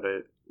thinking about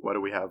it, what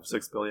do we have?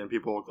 6 billion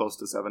people, close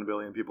to 7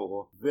 billion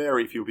people.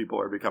 Very few people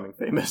are becoming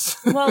famous.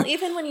 Well,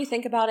 even when you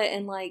think about it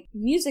in like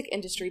music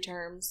industry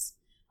terms,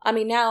 I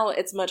mean, now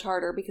it's much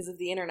harder because of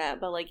the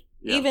internet, but like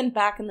Yeah. even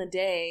back in the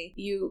day,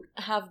 you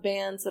have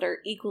bands that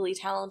are equally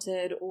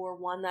talented or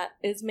one that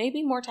is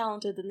maybe more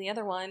talented than the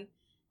other one.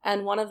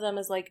 And one of them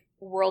is like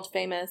world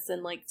famous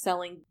and like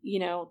selling, you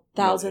know,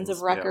 thousands Millions,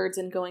 of records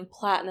and going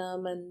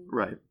platinum. And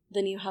Right.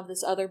 then you have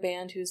this other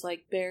band who's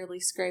like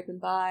barely scraping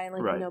by.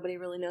 Like Right. nobody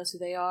really knows who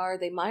they are.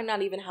 They might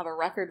not even have a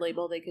record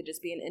label. They could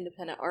just be an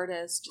independent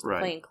artist just Right.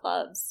 playing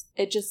clubs.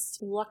 It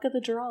just luck of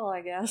the draw,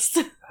 I guess.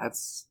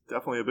 That's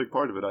definitely a big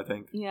part of it, I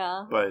think.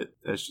 Yeah. But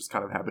it's just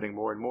kind of happening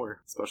more and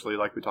more, especially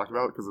like we talked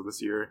about because of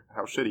this year,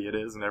 how shitty it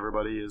is, and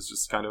everybody is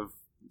just kind of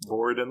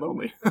bored and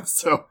lonely.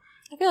 So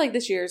I feel like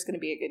this year is going to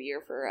be a good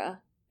year for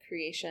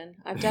creation.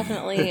 I've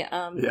definitely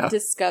Yeah.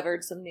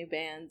 discovered some new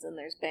bands, and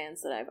there's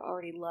bands that I've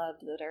already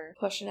loved that are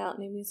pushing out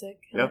new music,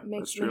 and Yeah, it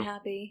makes that's me true.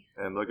 happy.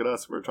 And look at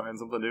us, we're trying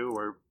something new,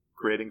 we're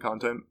creating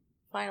content,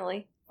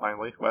 Finally.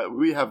 finally. Well,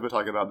 we have been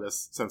talking about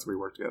this since we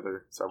worked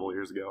together several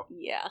years ago.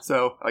 Yeah.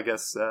 So, I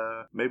guess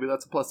maybe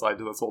that's a plus side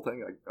to this whole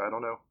thing. I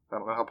don't know. I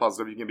don't know how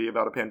positive you can be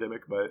about a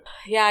pandemic, but...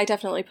 Yeah, I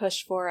definitely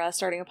pushed for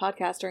starting a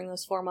podcast during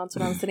those 4 months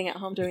when I was sitting at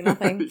home doing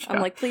nothing. Yeah. I'm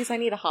like, please, I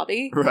need a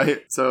hobby.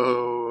 Right.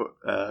 So,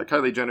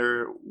 Kylie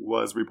Jenner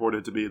was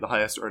reported to be the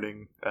highest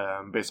earning,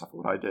 based off of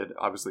what I did.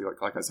 Obviously,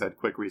 like I said,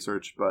 quick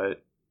research,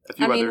 but a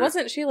few I mean, other...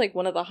 wasn't she like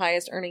one of the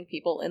highest earning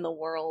people in the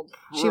world?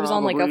 She was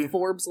on like Probably. a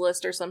Forbes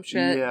list or some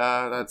shit.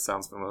 Yeah, that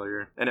sounds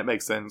familiar. And it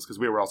makes sense, because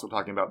we were also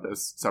talking about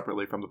this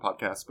separately from the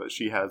podcast, but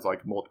she has,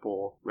 like,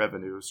 multiple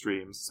revenue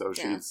streams. So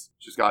Yeah.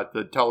 she's got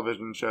the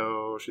television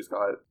show, she's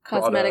got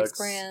Cosmetics products,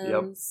 brands.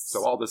 Yep.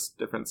 So all this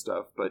different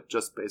stuff, but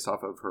just based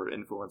off of her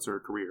influencer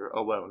career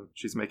alone,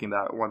 she's making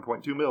that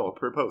 1.2 mil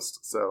per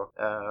post. So,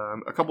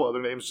 a couple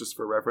other names just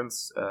for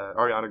reference.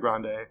 Ariana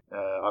Grande,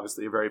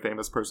 obviously a very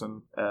famous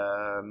person,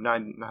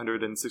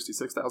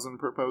 966,000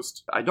 per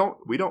post.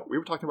 We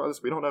were talking about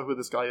this, we don't know who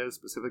this guy is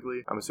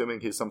specifically. I'm assuming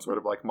he's some sort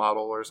of like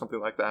model or something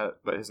like that,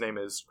 but his name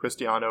is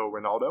Cristiano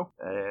Ronaldo,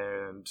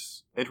 and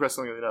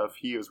interestingly enough,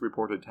 he is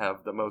reported to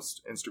have the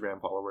most Instagram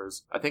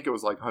followers. I think it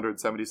was like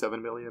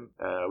 177 million,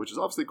 which is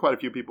obviously quite a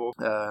few people.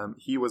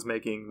 He was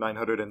making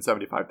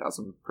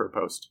 975,000 per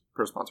post,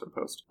 per sponsored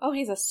post. Oh,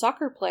 he's a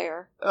soccer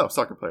player. Oh,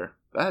 soccer player.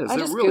 That is I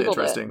just really Googled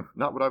interesting.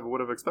 Not what I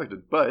would have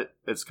expected, but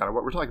it's kind of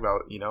what we're talking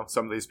about. You know,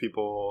 some of these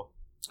people...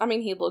 I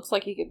mean, he looks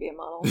like he could be a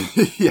model.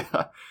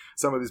 Yeah.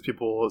 Some of these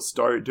people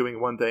start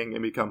doing one thing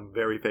and become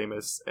very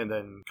famous and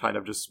then kind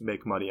of just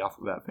make money off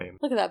of that fame.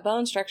 Look at that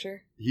bone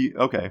structure.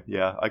 Okay,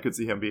 yeah. I could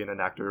see him being an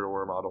actor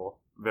or a model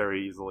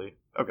very easily.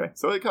 Okay,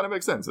 so it kind of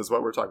makes sense. It's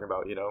what we're talking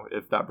about, you know.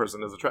 If that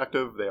person is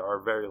attractive, they are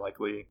very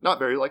likely, not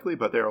very likely,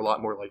 but they're a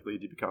lot more likely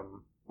to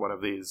become one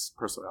of these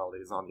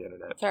personalities on the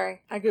internet.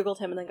 Sorry, I googled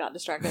him and then got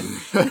distracted.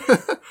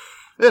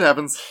 It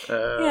happens.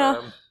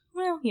 Yeah.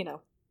 Well, you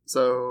know.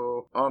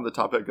 So, on the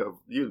topic of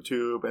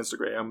YouTube,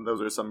 Instagram,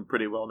 those are some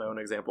pretty well-known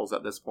examples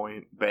at this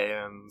point.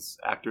 Bands,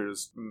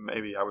 actors,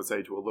 maybe I would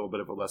say to a little bit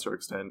of a lesser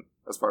extent,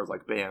 as far as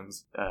like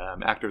bands.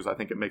 Actors, I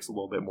think it makes a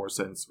little bit more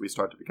sense. We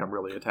start to become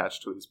really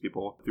attached to these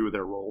people through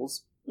their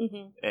roles,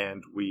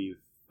 and we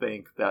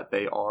think that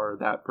they are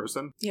that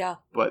person, Yeah.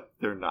 but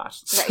they're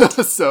not. Right.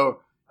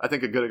 So, I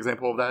think a good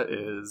example of that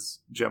is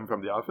Jim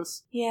from The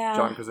Office. Yeah.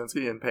 John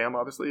Krasinski and Pam,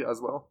 obviously,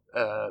 as well.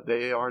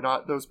 They are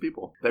not those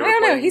people. I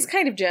don't know. He's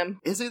kind of Jim.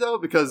 Is he, though?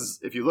 Because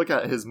if you look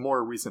at his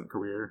more recent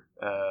career,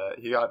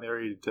 he got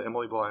married to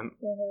Emily Blunt.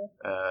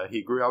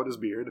 He grew out his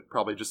beard,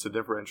 probably just to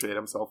differentiate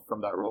himself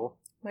from that role.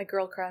 My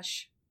girl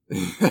crush.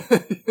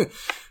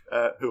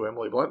 Who,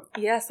 Emily Blunt?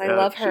 Yes, I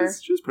love her.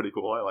 She's pretty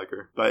cool. I like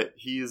her. But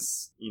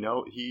he's,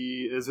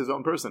 he is his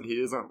own person.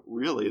 He isn't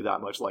really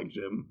that much like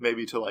Jim,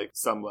 maybe to like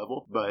some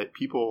level, but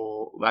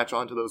people latch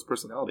onto those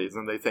personalities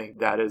and they think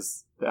that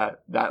is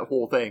that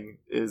whole thing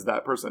is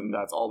that person.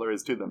 That's all there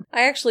is to them.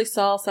 I actually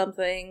saw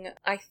something,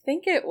 I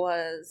think it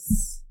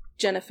was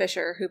Jenna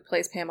Fisher, who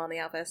plays Pam on The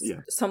Office. Yeah.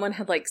 Someone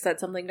had, like, said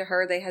something to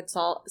her. They had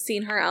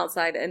seen her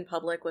outside in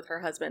public with her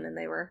husband, and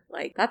they were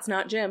like, that's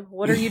not Jim.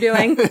 What are you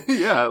doing?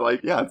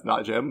 It's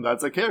not Jim.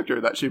 That's a character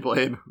that she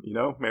played,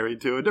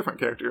 married to a different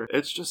character.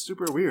 It's just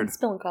super weird. I'm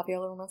spilling coffee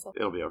all over myself.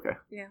 It'll be okay.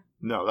 Yeah.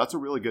 No, that's a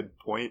really good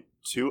point,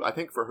 too. I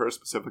think for her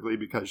specifically,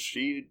 because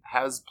she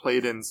has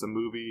played in some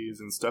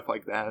movies and stuff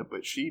like that,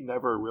 but she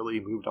never really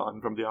moved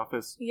on from The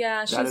Office.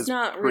 Yeah, she's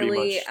not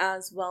really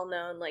as well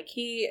known. Like,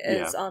 he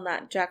is on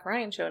that Jack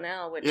Ryan show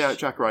now, which... Yeah,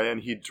 Jack Ryan.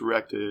 He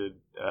directed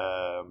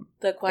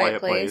The Quiet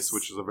Place,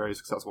 which is a very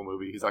successful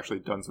movie. He's actually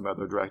done some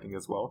other directing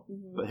as well.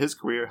 Mm-hmm. But his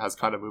career has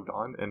kind of moved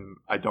on, and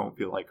I don't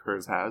feel like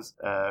hers has.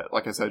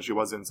 Like I said, she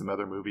was in some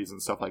other movies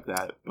and stuff like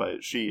that,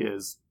 but she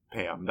is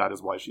Pam. That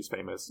is why she's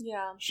famous.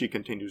 Yeah. She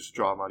continues to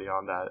draw money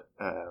on that.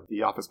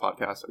 The Office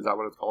podcast. Is that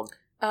what it's called?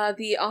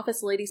 The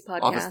Office Ladies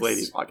podcast. Office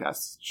Ladies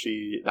podcast.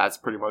 That's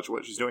pretty much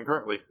what she's doing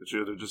currently.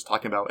 They're just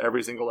talking about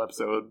every single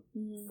episode,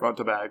 front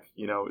to back.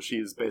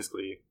 She's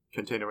basically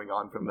continuing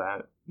on from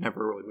that.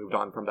 Never really moved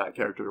on from that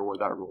character or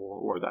that role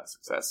or that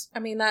success. I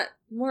mean, that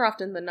more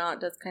often than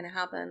not does kind of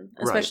happen,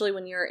 especially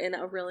when you're in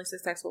a really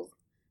successful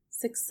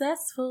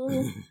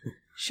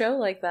show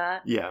like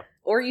that. Yeah.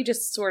 Or you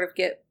just sort of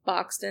get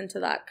boxed into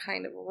that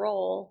kind of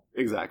role.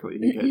 Exactly.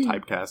 You get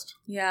typecast.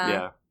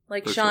 Yeah.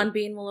 Like Sean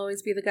Bean will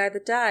always be the guy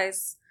that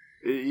dies.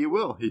 He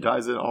will. He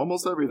dies in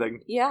almost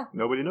everything. Yeah.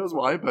 Nobody knows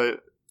why,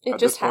 but it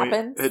just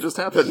happens. It just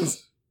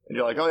happens. And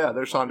you're like, oh yeah,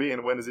 there's Sean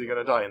Bean. When is he going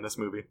to die in this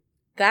movie?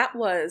 That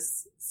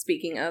was,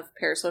 speaking of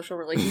parasocial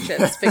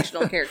relationships,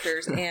 fictional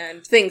characters,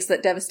 and things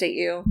that devastate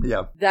you.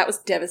 Yeah. That was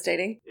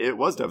devastating. It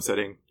was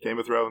devastating. Game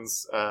of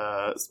Thrones,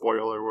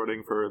 spoiler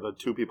warning for the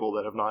two people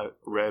that have not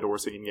read or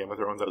seen Game of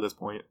Thrones at this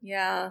point.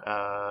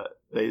 Yeah.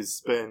 They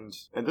spend,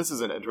 and this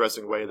is an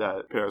interesting way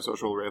that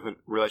parasocial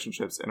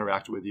relationships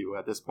interact with you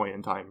at this point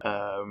in time.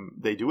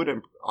 They do it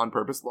on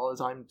purpose a lot of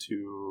the time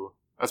to...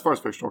 As far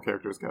as fictional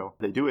characters go,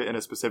 they do it in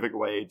a specific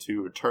way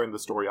to turn the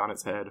story on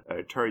its head,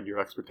 turn your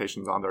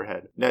expectations on their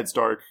head. Ned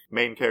Stark,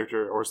 main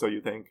character, or so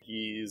you think.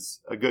 He's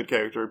a good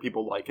character.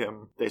 People like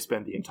him. They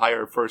spend the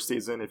entire first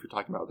season, if you're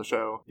talking about the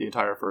show, the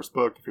entire first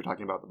book, if you're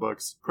talking about the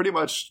books, pretty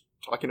much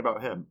talking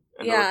about him.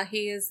 And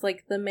he is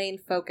like the main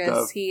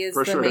focus. He is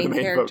the main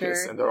character.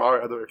 Focus. And there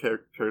are other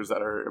characters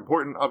that are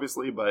important,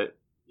 obviously, but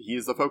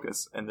he's the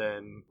focus. And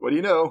then, what do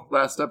you know?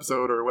 Last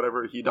episode or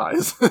whatever, he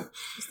dies.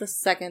 It's the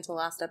second to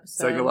last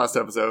episode. Second to last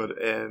episode.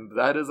 And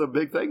that is a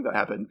big thing that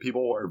happened.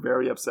 People are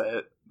very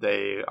upset.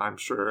 They, I'm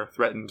sure,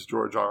 threatened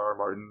George R.R.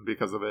 Martin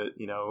because of it.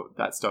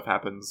 That stuff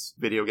happens.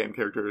 Video game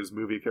characters,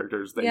 movie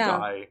characters, they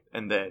die.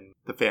 And then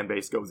the fan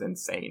base goes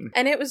insane.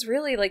 And it was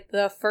really like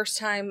the first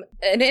time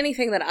in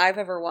anything that I've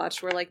ever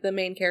watched where like the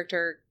main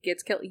character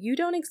gets killed. You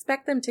don't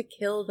expect them to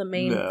kill the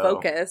main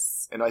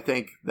focus. And I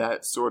think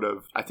that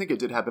I think it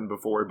did happen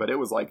before, but it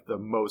was like the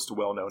most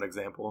well-known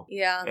example.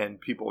 Yeah.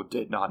 And people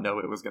did not know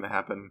it was going to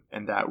happen.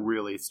 And that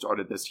really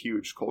started this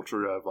huge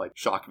culture of like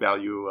shock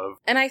value of...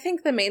 And I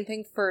think the main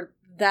thing for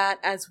that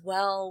as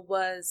well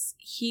was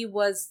he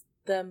was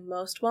the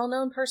most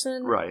well-known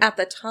person at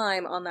the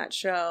time on that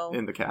show.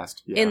 In the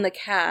cast. Yeah. In the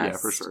cast. Yeah,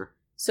 for sure.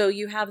 So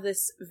you have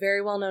this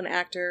very well-known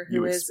actor who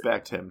you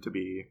expect him to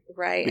be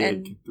big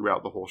and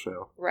throughout the whole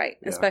show. Right.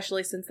 Yeah.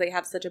 Especially since they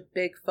have such a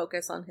big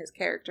focus on his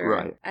character.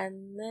 Right.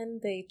 And then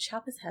they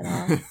chop his head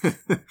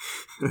off.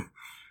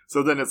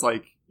 So then it's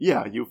like,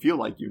 yeah, you feel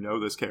like you know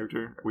this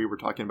character. We were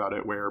talking about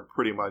it where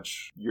pretty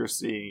much you're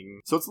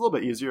seeing... So it's a little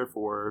bit easier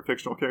for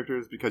fictional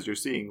characters because you're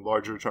seeing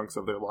larger chunks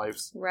of their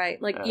lives.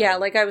 Right. Like,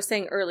 like I was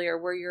saying earlier,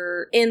 where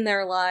you're in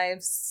their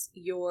lives,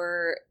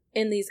 you're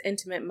in these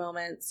intimate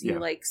moments. You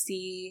like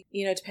see,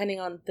 depending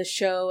on the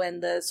show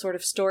and the sort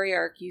of story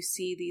arc, you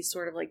see these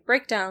sort of like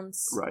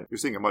breakdowns. Right. You're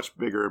seeing a much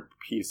bigger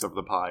piece of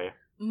the pie.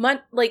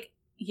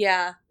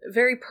 Yeah,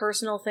 very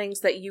personal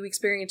things that you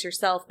experience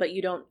yourself, but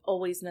you don't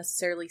always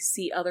necessarily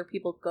see other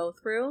people go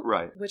through.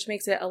 Right. Which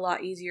makes it a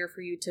lot easier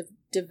for you to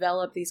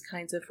develop these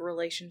kinds of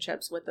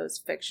relationships with those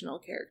fictional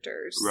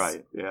characters.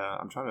 Right,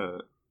 yeah.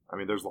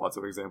 There's lots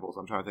of examples.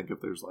 I'm trying to think if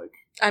there's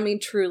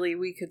like... truly,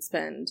 we could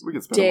spend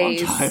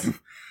days, a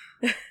long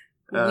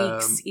time.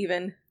 Weeks,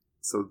 even.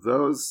 So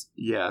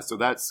so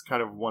that's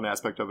kind of one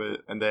aspect of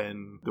it. And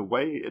then the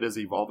way it is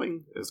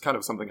evolving is kind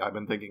of something I've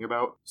been thinking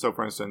about. So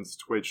for instance,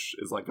 Twitch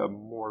is like a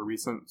more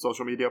recent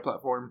social media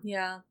platform.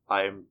 Yeah.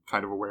 I'm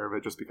kind of aware of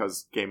it just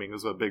because gaming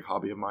is a big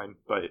hobby of mine,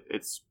 but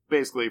it's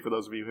basically, for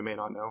those of you who may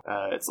not know,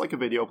 it's like a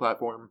video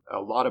platform.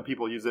 A lot of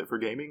people use it for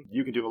gaming.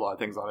 You can do a lot of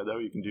things on it though.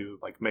 You can do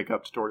like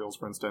makeup tutorials,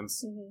 for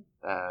instance,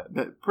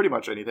 pretty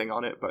much anything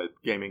on it, but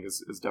gaming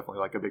is definitely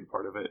like a big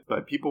part of it.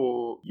 But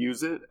people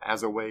use it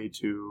as a way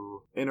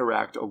to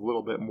interact a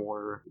little bit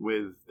more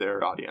with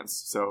their audience.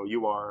 So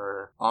you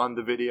are on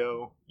the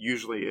video.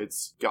 Usually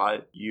it's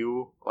got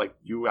you, like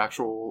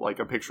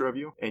a picture of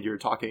you, and you're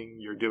talking,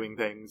 you're doing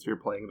things, you're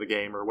playing the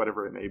game or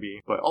whatever it may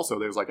be. But also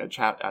there's like a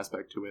chat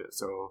aspect to it.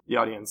 So the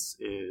audience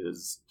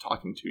is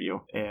talking to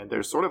you. And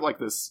there's sort of like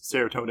this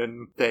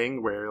serotonin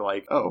thing where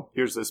like, oh,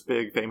 here's this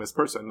big famous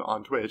person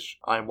on Twitch.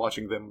 I'm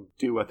watching them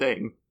do a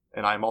thing.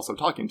 and I'm also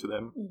talking to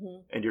them,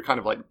 Mm-hmm. and you're kind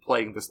of like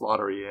playing this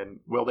lottery, and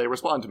will they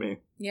respond to me?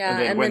 Yeah, and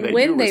then when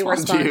they do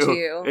respond to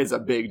you, it's a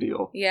big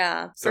deal.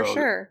 Yeah, So for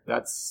sure.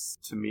 That's,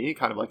 to me,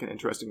 kind of like an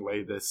interesting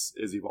way this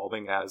is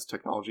evolving as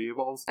technology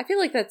evolves. I feel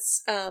like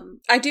that's,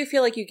 I do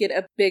feel like you get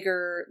a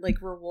bigger, like,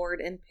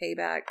 reward and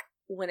payback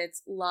when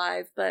it's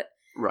live, but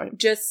Right.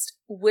 just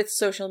with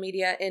social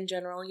media in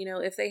general, you know,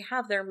 if they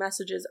have their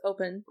messages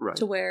open Right.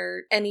 to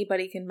where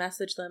anybody can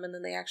message them and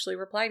then they actually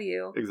reply to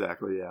you.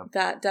 Exactly, yeah.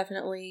 That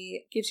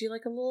definitely gives you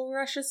like a little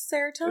rush of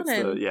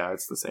serotonin.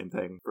 It's the same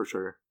thing, for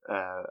sure.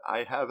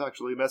 I have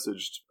actually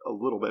messaged a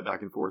little bit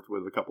back and forth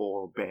with a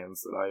couple of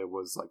bands that I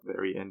was like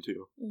very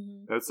into.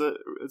 Mm-hmm. It's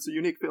a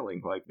unique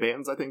feeling. Like,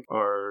 bands, I think,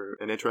 are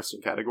an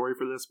interesting category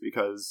for this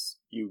because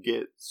you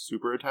get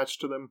super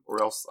attached to them,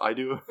 or else I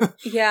do.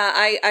 Yeah,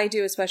 I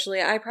do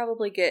especially. I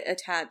probably get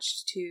attached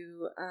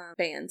to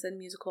bands and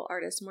musical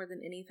artists more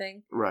than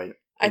anything. Right.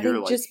 I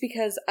think just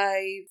because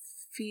I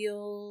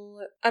feel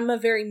I'm a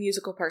very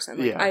musical person.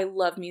 Like, I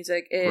love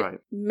music.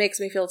 It makes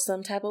me feel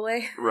some type of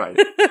way. Right.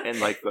 And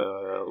like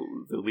the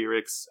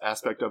lyrics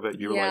aspect of it,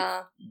 you're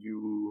like,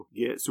 you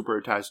get super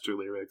attached to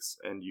lyrics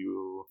and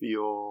you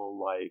feel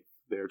like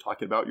they're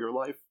talking about your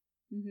life.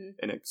 Mm-hmm.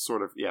 And it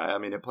sort of,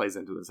 it plays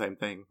into the same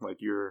thing. Like,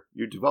 you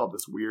develop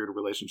this weird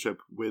relationship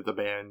with a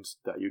band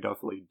that you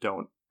definitely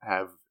don't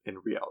have in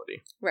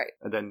reality. Right.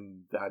 And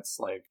then that's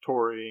like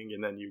touring,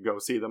 and then you go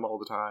see them all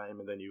the time,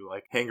 and then you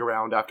like hang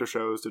around after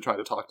shows to try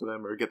to talk to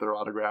them or get their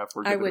autograph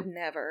or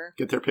never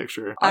get their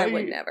picture. I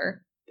would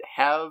never.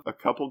 Have a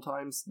couple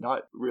times,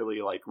 not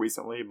really like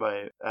recently,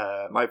 but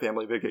my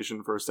family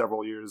vacation for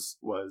several years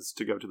was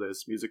to go to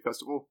this music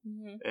festival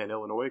in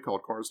Illinois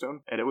called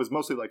Cornerstone, and it was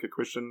mostly like a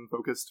Christian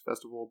focused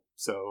festival,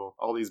 so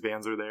all these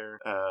bands are there.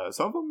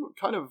 Some of them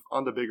kind of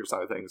on the bigger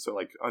side of things, so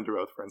like Under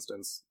Oath, for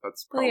instance,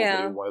 that's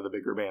probably one of the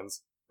bigger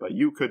bands. But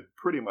you could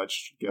pretty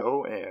much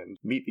go and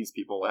meet these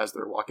people as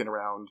they're walking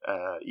around,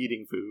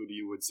 eating food.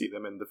 You would see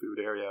them in the food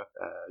area.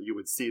 You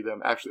would see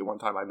them. Actually, one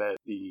time I met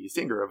the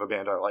singer of a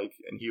band I like,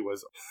 and he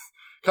was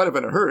kind of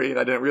in a hurry, and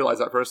I didn't realize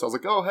at first. I was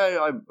like, "Oh, hey,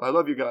 I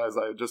love you guys.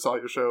 I just saw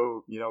your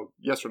show,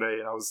 yesterday,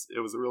 and it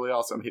was really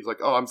awesome." He's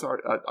like, "Oh, I'm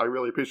sorry. I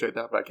really appreciate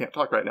that, but I can't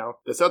talk right now.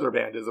 This other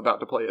band is about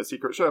to play a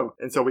secret show."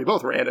 And so we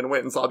both ran and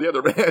went and saw the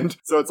other band.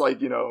 So it's like,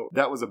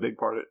 that was a big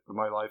part of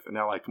my life, and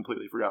now I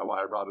completely forgot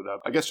why I brought it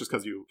up. I guess just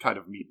because you kind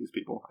of meet these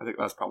people. I think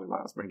that's probably why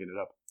I was bringing it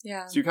up.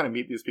 Yeah. So you kind of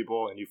meet these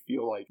people, and you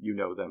feel like you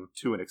know them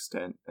to an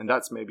extent. And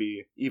that's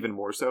maybe even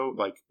more so.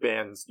 Like,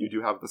 bands, you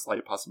do have the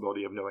slight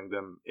possibility of knowing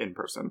them in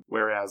person.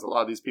 Whereas a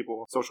lot of these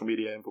people, social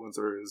media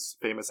influencers,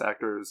 famous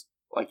actors,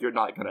 like, you're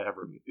not going to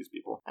ever meet these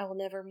people. I will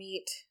never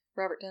meet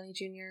Robert Downey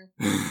Jr.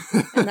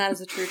 And that is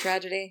a true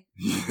tragedy.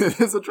 It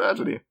is a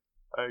tragedy.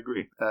 I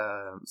agree.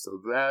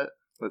 So that...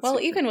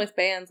 Even with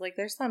bands, like,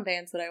 there's some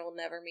bands that I will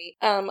never meet.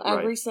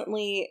 I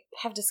recently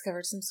have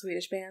discovered some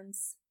Swedish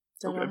bands.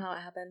 Don't know how it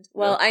happened.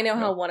 Well, I know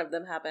how one of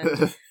them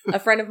happened. A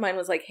friend of mine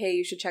was like, "Hey,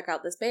 you should check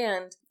out this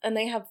band." And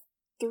they have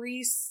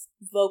 3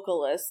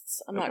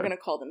 vocalists. I'm not going to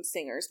call them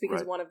singers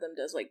because one of them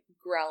does like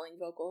growling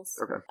vocals.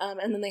 Okay.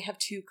 And then they have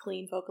 2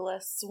 clean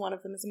vocalists. One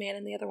of them is a man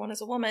and the other one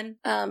is a woman.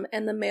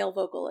 And the male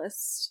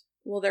vocalist,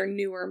 well, they're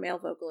newer male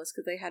vocalists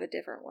because they had a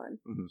different one.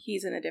 Mm-hmm.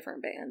 He's in a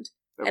different band.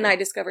 Okay. And I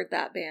discovered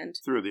that band.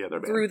 Through the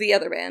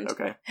other band.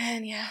 Okay.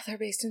 And they're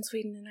based in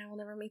Sweden and I will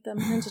never meet them.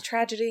 It's a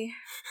tragedy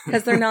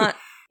because they're not...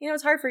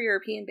 it's hard for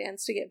European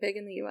bands to get big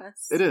in the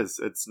U.S. It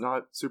is. It's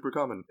not super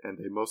common, and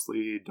they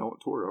mostly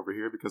don't tour over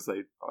here because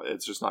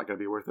it's just not going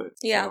to be worth it.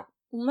 Yeah. So.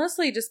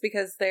 Mostly just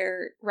because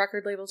their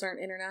record labels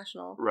aren't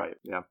international. Right,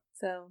 yeah.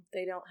 So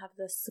they don't have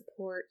the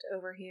support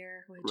over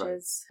here, which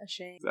is a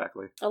shame.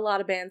 Exactly. A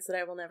lot of bands that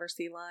I will never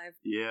see live.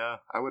 Yeah,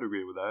 I would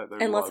agree with that.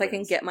 Unless I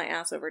can get my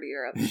ass over to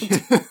Europe.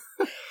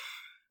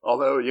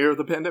 Although, year of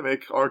the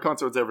pandemic, are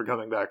concerts ever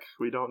coming back?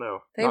 We don't know.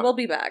 They will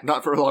be back.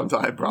 Not for a long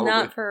time, probably.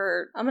 Not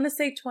for, I'm going to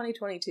say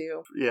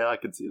 2022. Yeah, I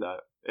could see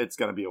that. It's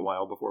going to be a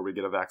while before we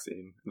get a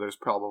vaccine. There's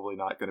probably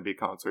not going to be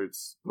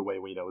concerts the way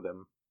we know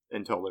them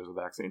until there's a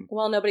vaccine.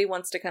 Well, nobody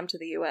wants to come to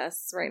the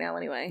U.S. right now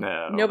anyway.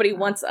 No. Nobody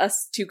wants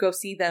us to go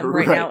see them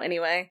right now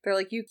anyway. They're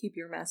like, you keep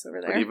your mess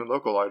over there. But even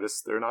local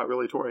artists, they're not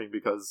really touring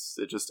because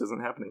it just isn't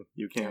happening.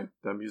 You can't.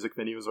 The music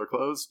venues are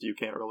closed. You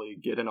can't really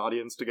get an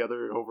audience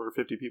together over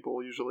 50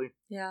 people usually.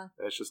 Yeah.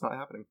 It's just not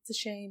happening. It's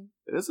a shame.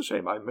 It is a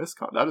shame. I miss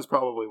that is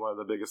probably one of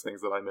the biggest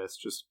things that I miss,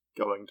 just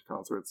going to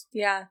concerts.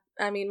 Yeah.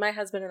 I mean, my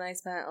husband and I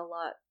spent a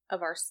lot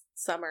of our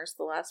summers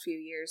the last few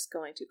years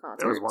going to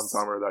concerts. There was one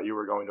summer that you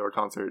were going to a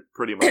concert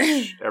pretty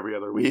much every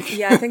other week.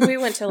 Yeah, I think we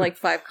went to like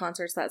 5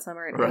 concerts that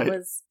summer, and it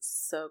was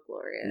so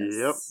glorious.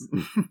 Yep.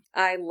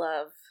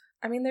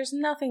 There's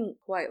nothing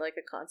quite like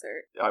a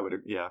concert. I would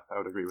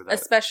agree with that.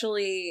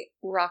 Especially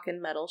rock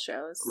and metal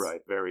shows. Right,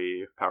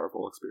 very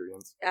powerful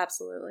experience.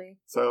 Absolutely.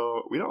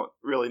 So we don't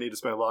really need to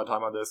spend a lot of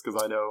time on this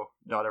because I know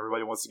not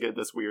everybody wants to get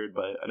this weird,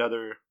 but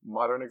another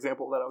modern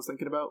example that I was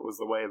thinking about was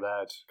the way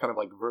that kind of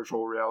like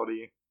virtual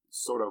reality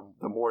sort of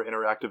the more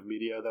interactive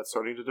media that's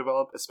starting to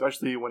develop,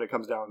 especially when it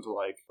comes down to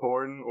like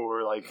porn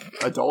or like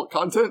adult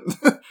content.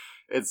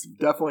 It's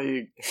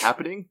definitely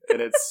happening,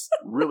 and it's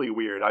really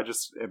weird. I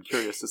just am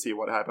curious to see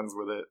what happens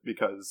with it,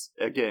 because,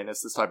 again,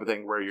 it's this type of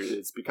thing where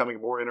it's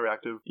becoming more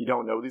interactive. You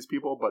don't know these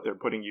people, but they're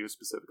putting you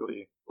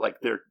specifically, like,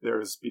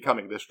 there's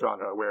becoming this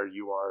genre where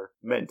you are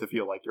meant to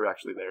feel like you're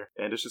actually there.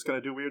 And it's just going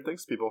to do weird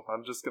things to people.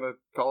 I'm just going to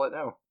call it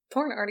now.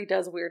 Porn already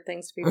does weird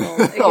things to people.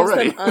 It gives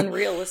them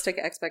unrealistic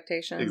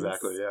expectations.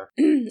 Exactly,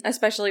 yeah.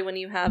 Especially when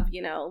you have,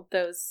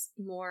 those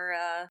more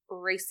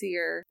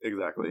racier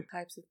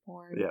types of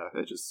porn. Yeah,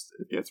 it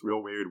gets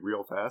real weird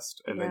real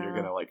fast, and then you're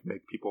gonna like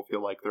make people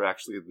feel like they're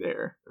actually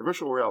there. In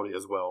virtual reality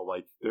as well,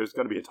 like there's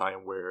gonna be a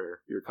time where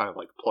you're kind of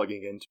like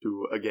plugging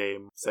into a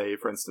game. Say,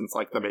 for instance,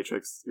 like The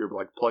Matrix, you're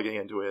like plugging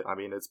into it. I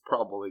mean, it's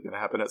probably gonna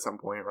happen at some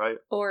point, right?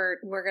 Or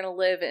we're gonna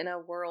live in a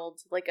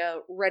world like a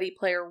Ready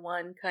Player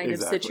One kind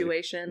of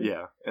situation.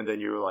 Yeah, and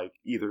then you're like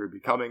either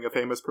becoming a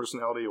famous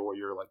personality or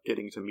you're like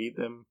getting to meet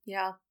them.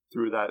 Yeah.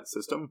 Through that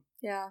system.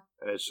 Yeah.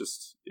 And it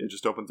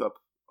just opens up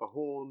a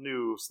whole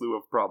new slew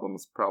of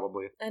problems,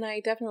 probably. And I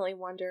definitely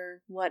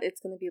wonder what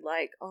it's going to be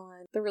like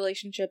on the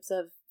relationships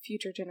of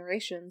future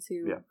generations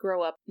who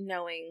grow up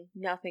knowing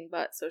nothing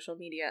but social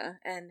media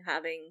and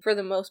having, for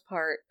the most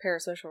part,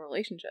 parasocial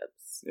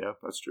relationships. Yeah,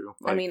 that's true.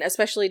 I mean,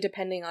 especially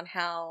depending on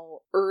how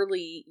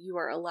early you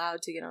are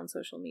allowed to get on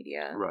social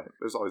media. Right.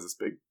 There's always this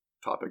big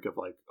topic of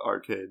like our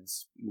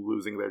kids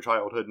losing their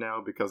childhood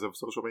now because of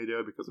social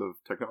media, because of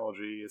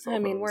technology. I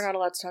mean, we're not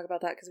allowed to talk about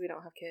that because we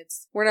don't have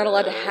kids. We're not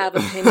allowed to have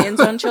opinions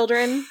on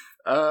children.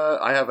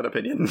 I have an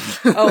opinion.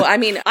 Oh, I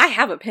mean, I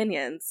have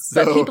opinions,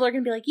 but people are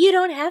going to be like, you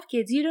don't have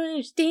kids, you don't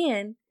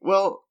understand.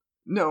 Well,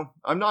 no,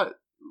 I'm not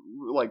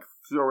like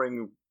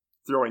throwing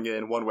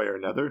in one way or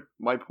another.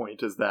 My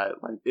point is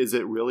that, like, is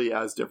it really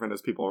as different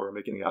as people are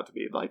making it out to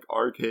be? Like,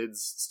 are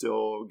kids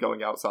still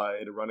going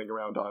outside and running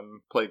around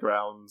on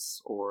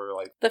playgrounds, or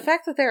like... The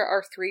fact that there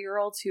are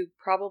 3-year-olds who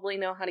probably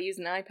know how to use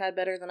an iPad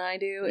better than I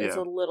do is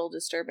a little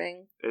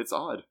disturbing. It's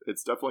odd.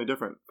 It's definitely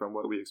different from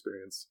what we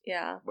experience.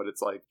 Yeah. But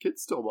it's like,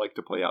 kids still like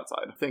to play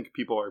outside. I think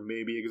people are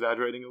maybe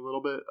exaggerating a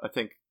little bit. I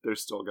think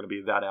there's still going to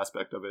be that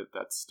aspect of it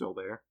that's still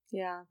there.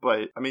 Yeah.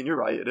 But, I mean, you're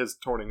right. It is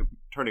turning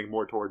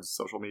more towards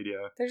social media.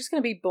 They're just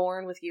going to be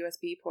born with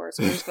USB ports.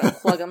 We're just going to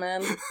plug them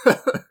in.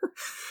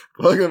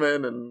 Plug them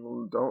in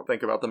and don't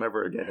think about them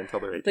ever again until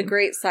they're 18. The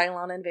great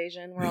Cylon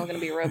invasion. We're all going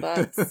to be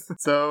robots.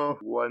 So,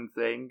 one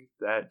thing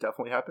that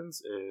definitely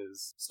happens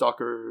is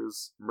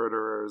stalkers,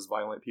 murderers,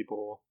 violent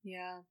people.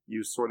 Yeah.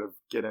 You sort of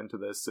get into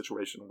this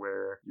situation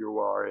where you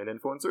are an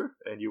influencer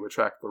and you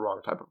attract the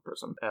wrong type of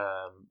person.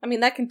 I mean,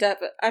 that can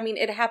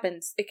it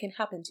happens. It can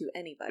happen to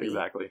anybody.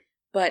 Exactly.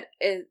 But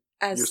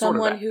as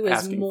someone who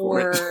is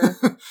more...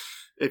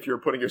 If you're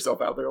putting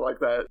yourself out there like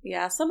that.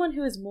 Yeah, someone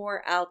who is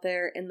more out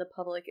there in the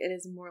public, it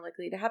is more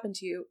likely to happen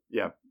to you.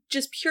 Yeah.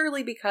 Just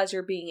purely because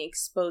you're being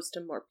exposed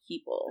to more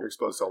people. You're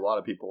exposed to a lot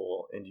of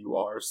people, and you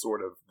are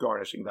sort of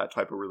garnishing that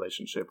type of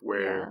relationship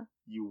where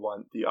you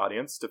want the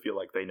audience to feel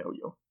like they know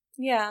you.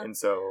 Yeah. And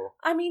so...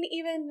 I mean,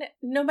 even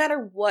no matter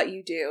what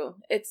you do,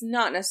 it's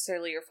not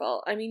necessarily your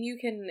fault. I mean, you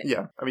can...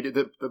 Yeah. I mean,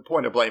 the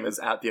point of blame is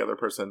at the other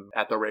person,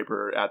 at the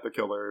raper, at the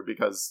killer,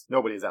 because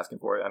nobody's asking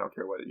for it. I don't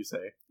care what you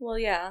say. Well,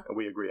 yeah. And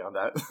we agree on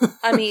that.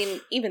 I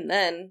mean, even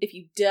then, if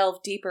you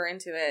delve deeper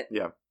into it,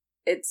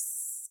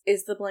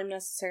 is the blame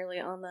necessarily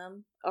on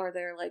them? Are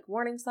there, like,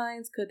 warning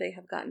signs? Could they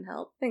have gotten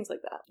help? Things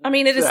like that. I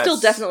mean, it is still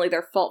definitely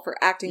their fault for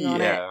acting on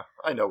it. Yeah,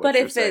 I know what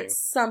you're saying. But if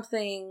it's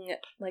something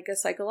like a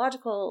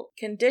psychological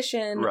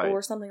condition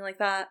or something like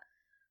that,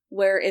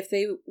 where if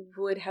they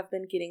would have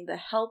been getting the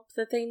help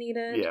that they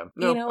needed,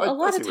 a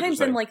lot of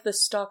times in, like, the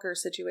stalker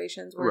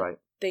situations where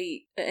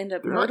they end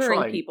up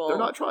murdering people. They're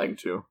not trying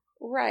to.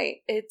 Right.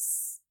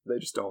 They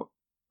just don't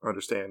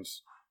understand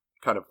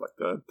kind of, like,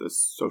 the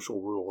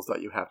social rules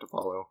that you have to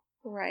follow.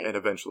 Right. And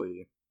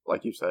eventually,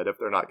 like you said, if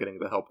they're not getting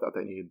the help that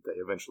they need, they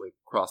eventually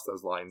cross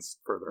those lines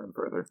further and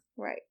further.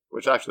 Right.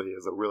 Which actually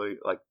is a really,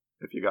 like,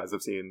 if you guys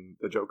have seen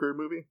the Joker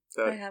movie.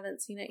 I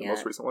haven't seen it yet. The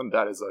most recent one,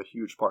 that is a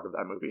huge part of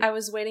that movie. I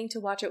was waiting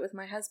to watch it with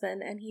my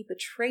husband, and he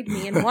betrayed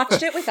me and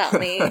watched it without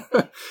me.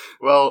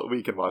 Well,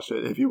 we can watch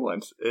it if you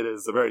want. It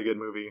is a very good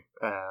movie.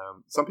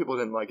 Some people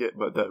didn't like it,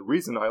 but the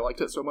reason I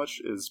liked it so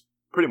much is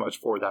pretty much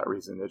for that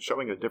reason. It's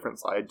showing a different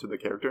side to the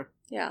character.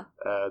 Yeah.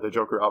 The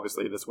Joker,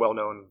 obviously, this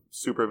well-known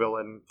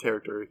supervillain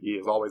character, he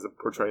is always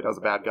portrayed as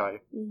a bad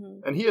guy.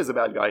 Mm-hmm. And he is a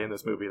bad guy in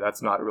this movie.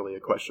 That's not really a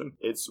question.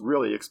 It's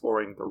really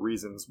exploring the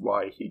reasons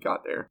why he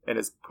got there. And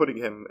it's putting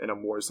him in a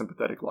more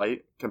sympathetic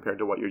light compared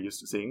to what you're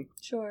used to seeing.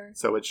 Sure.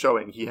 So it's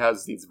showing he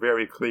has these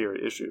very clear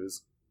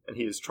issues, and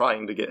he is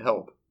trying to get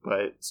help.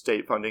 But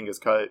state funding is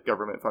cut,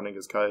 government funding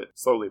is cut.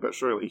 Slowly but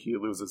surely, he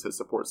loses his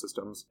support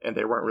systems. And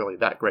they weren't really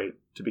that great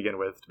to begin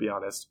with, to be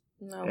honest.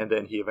 No. And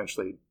then he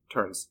eventually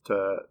turns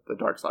to the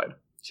dark side.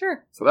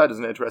 Sure. So that is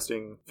an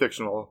interesting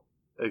fictional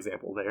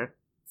example there.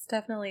 It's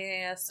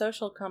definitely a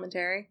social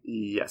commentary.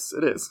 Yes,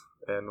 it is.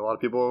 And a lot of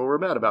people were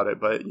mad about it,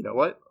 but you know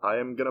what? I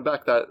am going to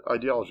back that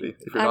ideology.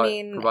 If you're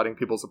not providing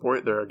people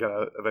support, they're going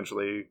to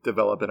eventually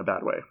develop in a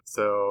bad way.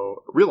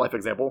 So, real life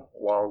example,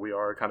 while we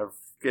are kind of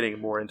getting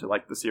more into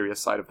like the serious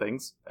side of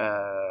things.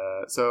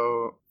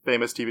 So,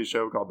 famous TV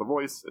show called The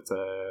Voice. It's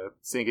a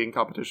singing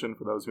competition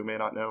for those who may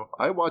not know.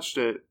 I watched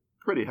it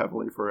pretty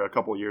heavily for a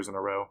couple years in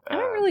a row. I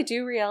don't really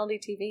do reality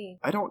TV.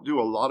 I don't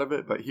do a lot of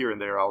it, but here and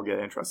there I'll get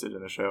interested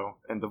in a show.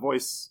 And The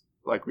Voice,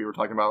 like we were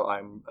talking about,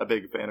 I'm a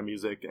big fan of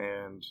music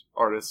and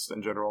artists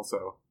in general,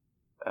 so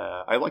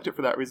I liked it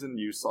for that reason.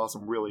 You saw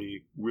some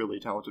really, really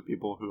talented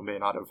people who may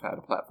not have had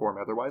a platform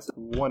otherwise.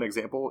 One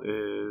example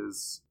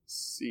is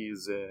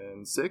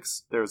season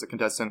 6. There was a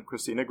contestant,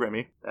 Christina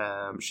Grimmie.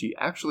 She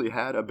actually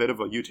had a bit of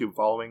a YouTube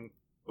following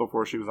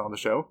before she was on the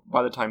show.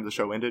 By the time the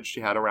show ended,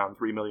 she had around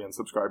 3 million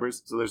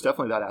subscribers. So there's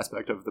definitely that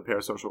aspect of the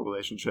parasocial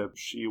relationship.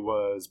 She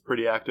was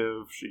pretty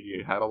active.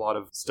 She had a lot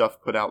of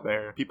stuff put out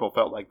there. People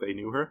felt like they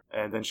knew her.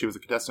 And then she was a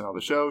contestant on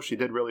the show. She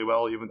did really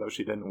well, even though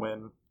she didn't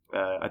win.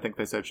 I think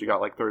they said she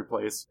got like 3rd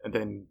place. And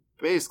then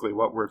basically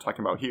what we're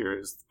talking about here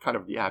is kind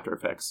of the after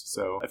effects.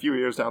 So a few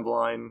years down the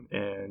line,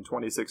 in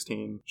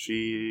 2016,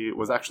 she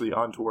was actually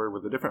on tour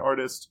with a different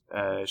artist.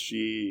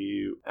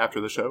 She, after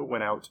the show,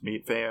 went out to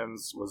meet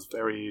fans, was a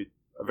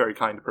very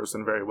kind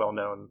person, very well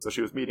known. So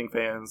she was meeting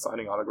fans,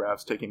 signing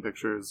autographs, taking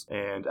pictures,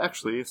 and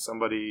actually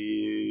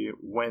somebody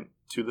went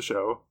to the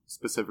show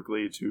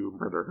specifically to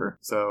murder her.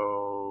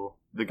 So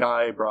the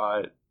guy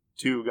brought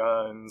 2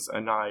 guns, a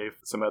knife,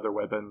 some other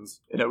weapons,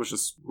 and it was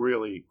just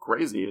really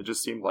crazy. It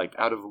just seemed like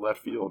out of the left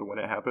field when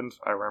it happened.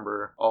 I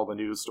remember all the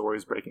news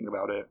stories breaking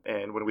about it,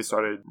 and when we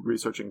started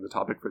researching the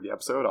topic for the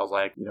episode, I was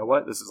like, you know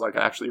what, this is like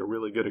actually a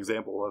really good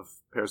example of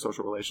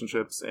parasocial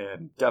relationships,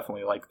 and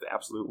definitely like the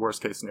absolute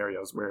worst case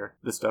scenarios where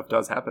this stuff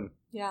does happen.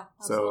 Yeah,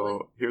 absolutely.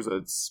 So here's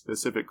a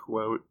specific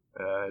quote.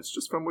 It's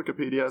just from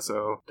Wikipedia,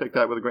 so take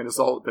that with a grain of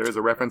salt. There is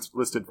a reference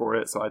listed for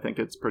it, so I think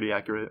it's pretty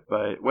accurate.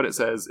 But what it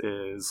says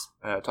is,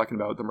 talking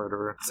about the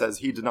murderer, it says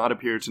he did not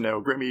appear to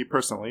know Grimmie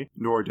personally,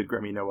 nor did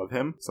Grimmie know of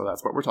him. So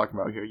that's what we're talking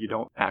about here. You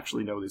don't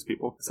actually know these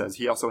people. It says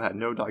he also had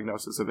no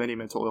diagnosis of any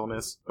mental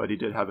illness, but he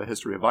did have a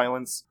history of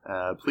violence.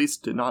 Police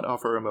did not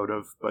offer a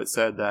motive, but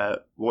said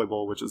that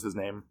Loibel, which is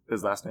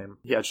his last name,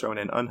 he had shown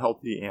an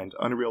unhealthy and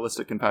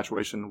unrealistic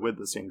infatuation with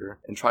the singer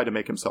and tried to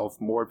make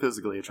himself more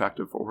physically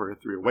attractive for her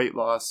through weight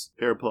loss,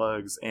 hair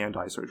plugs, and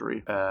eye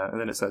surgery. And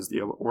then it says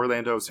the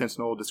Orlando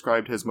Sentinel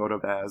described his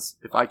motive as,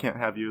 if I can't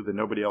have you, then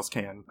nobody else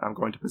can. I'm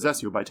going to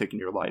possess you by taking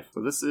your life.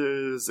 So this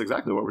is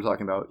exactly what we're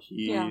talking about.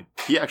 He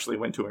actually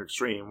went to an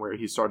extreme where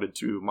he started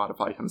to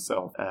modify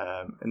himself.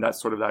 And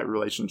that's sort of that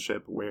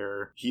relationship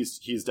where he's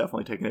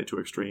definitely taking it to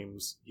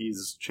extremes.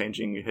 He's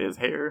changing his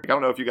hair. I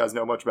don't know if you guys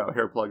know much about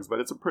hair plugs, but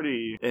it's a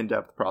pretty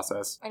in-depth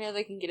process. I know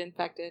they can get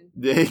infected.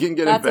 They can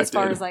get infected. That's as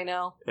far as I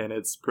know. And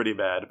it's pretty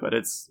bad, but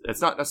it's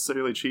not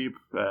necessarily cheap.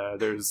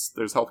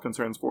 There's health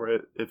concerns for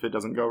it if it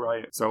doesn't go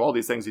right. So all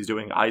these things he's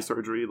doing, eye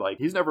surgery, like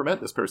he's never met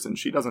this person.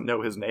 She doesn't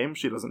know his name.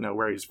 She doesn't know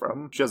where he's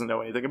from. She doesn't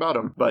know anything about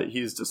him, but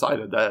he's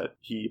decided that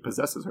he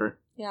possesses her.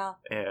 Yeah.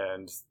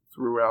 And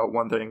throughout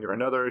one thing or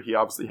another, he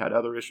obviously had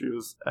other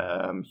issues.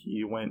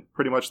 He went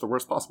pretty much the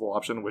worst possible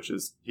option, which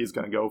is he's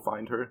going to go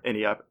find her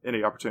any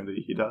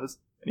opportunity he does,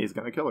 and he's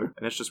going to kill her.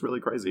 And it's just really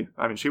crazy.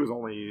 I mean, she was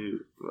only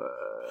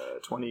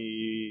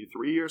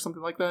 23 or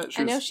something like that.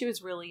 I know she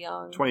was really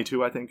young.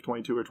 22, I think.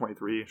 22 or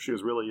 23. She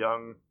was really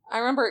young. I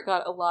remember it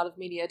got a lot of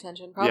media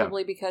attention,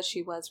 probably because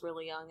she was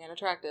really young and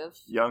attractive.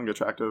 Young,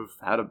 attractive,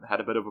 had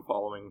a bit of a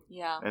following.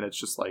 Yeah. And it's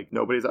just like,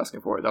 nobody's asking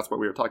for it. That's what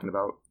we were talking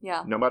about.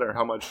 Yeah. No matter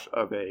how much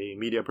of a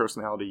media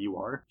personality you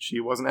are, she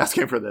wasn't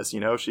asking for this,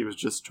 She was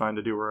just trying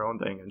to do her own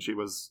thing, and she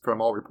was, from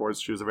all reports,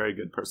 she was a very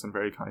good person,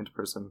 very kind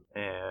person,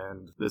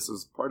 and this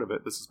is part of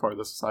it. This is part of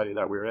the society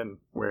that we're in,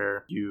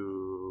 where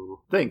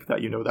you think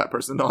that you know that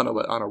person on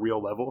a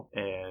real level,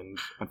 and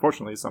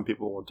unfortunately, some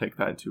people will take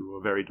that to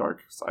a very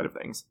dark side of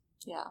things.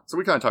 Yeah. So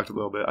we kind of talked a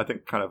little bit. I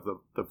think kind of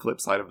the flip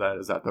side of that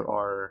is that there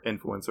are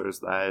influencers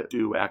that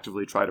do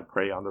actively try to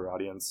prey on their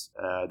audience.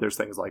 There's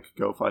things like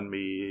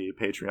GoFundMe,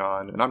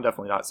 Patreon, and I'm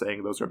definitely not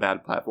saying those are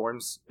bad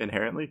platforms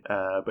inherently.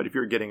 But if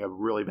you're getting a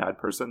really bad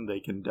person, they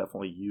can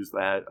definitely use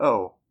that.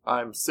 Oh,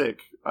 I'm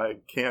sick, I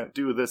can't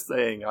do this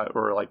thing,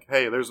 or like,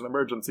 hey, there's an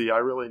emergency, I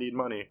really need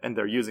money. And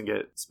they're using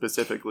it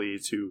specifically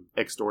to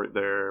extort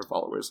their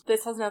followers.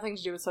 This has nothing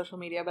to do with social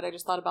media, but I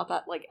just thought about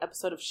that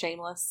episode of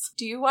Shameless.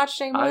 Do you watch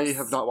Shameless? I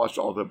have not watched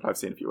all of them, but I've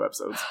seen a few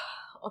episodes.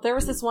 Well, there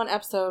was this one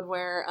episode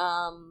where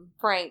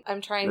Frank,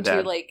 I'm trying the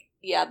to dad.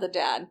 Yeah, the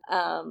dad.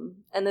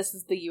 And this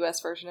is the US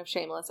version of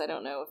Shameless. I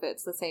don't know if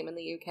it's the same in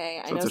the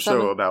UK. So it's a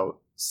show about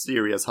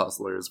serious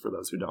hustlers, for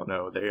those who don't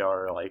know. They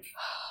are like...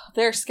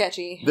 They're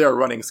sketchy. They're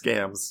running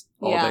scams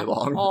all day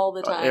long. All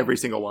the time. Every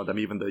single one of them,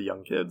 even the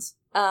young kids.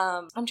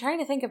 I'm trying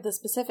to think of the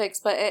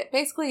specifics, but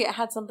it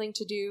had something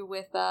to do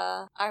with,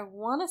 I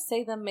want to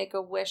say the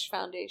Make-A-Wish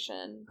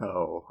Foundation.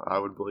 Oh, I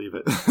would believe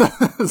it.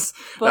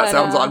 That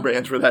sounds on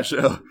brand for that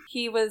show.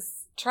 He was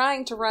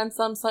trying to run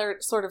some sort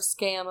of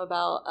scam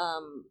about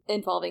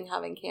involving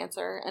having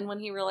cancer, and when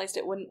he realized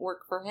it wouldn't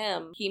work for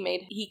him,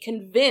 he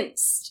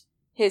convinced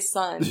his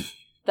son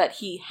that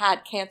he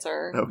had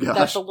cancer,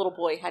 that the little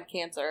boy had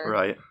cancer.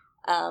 Right.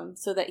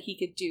 So that he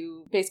could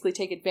basically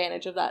take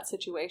advantage of that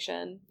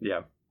situation.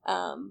 Yeah.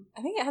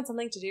 I think it had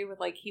something to do with,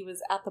 like, he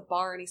was at the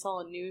bar and he saw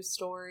a news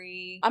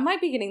story. I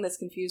might be getting this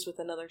confused with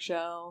another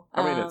show.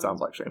 I mean, it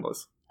sounds like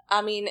Shameless.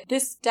 I mean,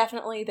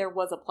 there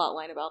was a plot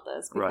line about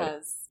this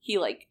because he,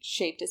 like,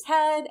 shaved his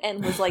head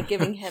and was, like,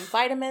 giving him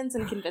vitamins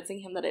and convincing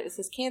him that it was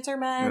his cancer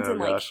meds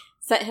like,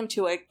 sent him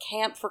to a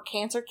camp for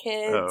cancer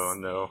kids. Oh,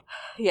 no.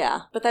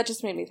 Yeah, but that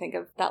just made me think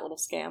of that little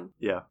scam.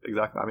 Yeah,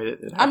 exactly. I mean, it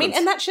happens. I mean,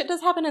 and that shit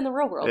does happen in the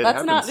real world.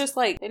 That's not just,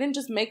 like, they didn't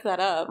just make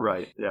that up.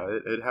 Right. Yeah,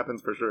 it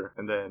happens for sure.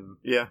 And then,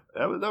 yeah,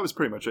 that was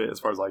pretty much it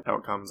as far as, like,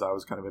 outcomes I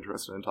was kind of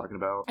interested in talking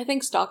about. I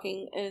think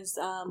stalking is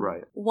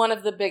one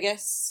of the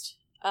biggest,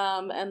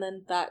 and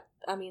then that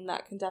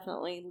can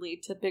definitely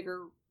lead to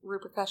bigger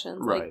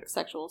repercussions, like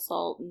sexual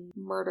assault and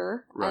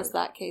murder, as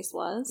that case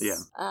was. Yeah.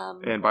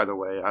 And by the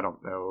way, I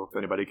don't know if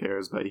anybody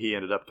cares, but he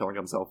ended up killing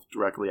himself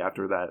directly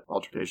after that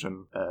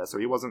altercation. So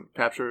he wasn't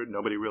captured.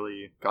 Nobody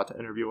really got to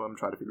interview him,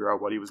 try to figure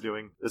out what he was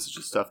doing. This is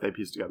just stuff they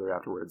pieced together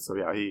afterwards. So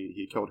yeah,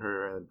 he killed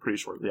her, and pretty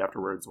shortly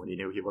afterwards, when he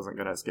knew he wasn't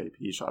going to escape,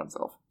 he shot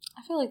himself.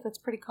 I feel like that's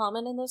pretty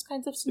common in those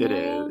kinds of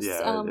scenarios. It is,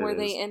 yeah. Where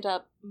they end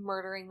up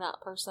murdering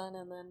that person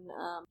and then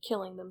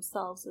killing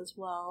themselves as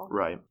well.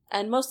 Right.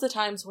 And most of the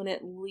times when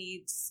it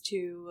leads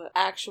to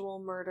actual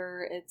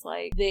murder, it's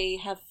like they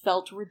have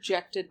felt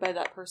rejected by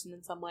that person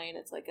in some way, and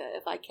it's like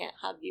if I can't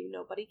have you,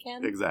 nobody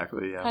can.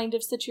 Exactly, yeah. Kind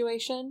of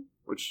situation.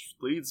 Which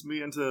leads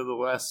me into the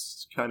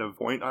last kind of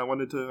point I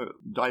wanted to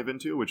dive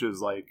into, which is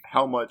like,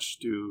 how much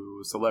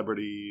do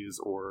celebrities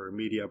or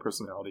media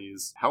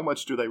personalities, how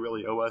much do they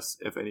really owe us,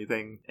 if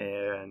anything?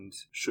 And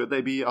should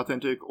they be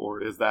authentic,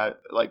 or is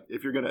that, like,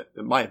 if you're gonna,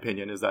 in my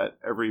opinion, is that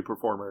every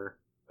performer,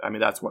 I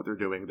mean, that's what they're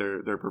doing.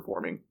 They're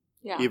performing.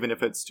 Yeah. Even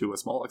if it's to a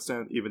small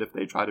extent, even if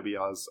they try to be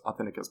as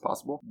authentic as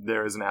possible,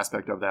 there is an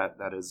aspect of that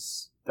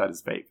is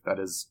fake, that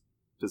is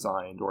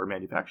designed or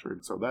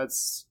manufactured. So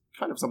that's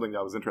kind of something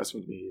that was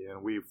interesting to me,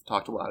 and we've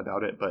talked a lot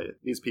about it, but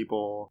these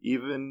people,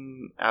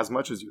 even as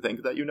much as you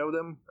think that you know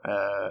them,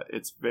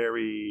 it's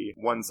very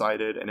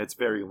one-sided and it's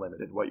very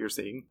limited what you're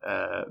seeing.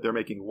 They're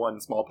making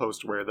one small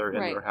post where they're in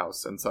their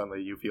house, and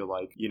suddenly you feel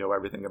like you know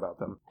everything about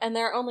them. And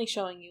they're only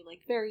showing you,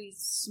 like, very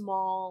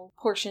small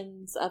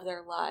portions of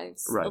their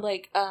lives. Right.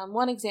 Like,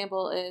 one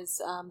example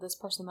is this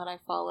person that I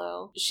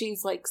follow.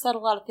 She's, like, said a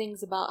lot of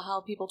things about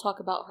how people talk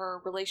about her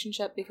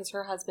relationship because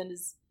her husband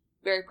is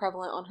very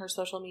prevalent on her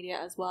social media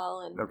as well,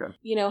 and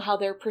you know, how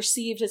they're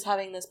perceived as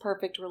having this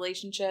perfect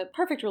relationship.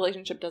 Perfect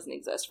relationship doesn't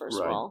exist, first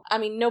of all. I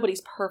mean,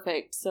 nobody's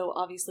perfect, so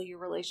obviously your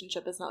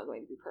relationship is not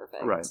going to be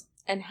perfect. Right.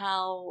 And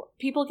how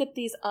people get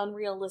these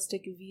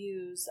unrealistic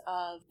views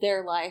of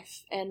their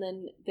life, and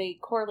then they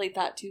correlate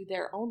that to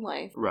their own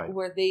life,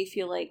 where they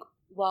feel like,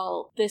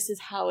 well, this is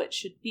how it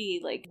should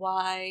be. Like,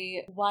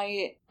 why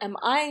am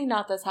I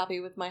not this happy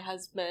with my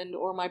husband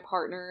or my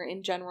partner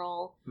in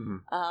general?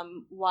 Mm-hmm.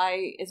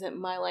 Why isn't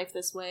my life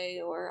this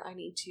way? Or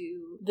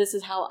this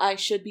is how I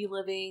should be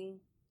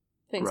living.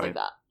 Things like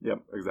that.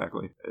 Yep,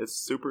 exactly. It's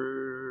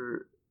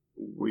super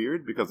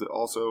weird because it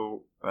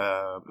also,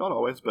 not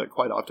always, but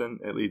quite often,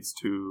 it leads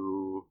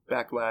to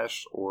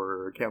backlash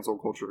or cancel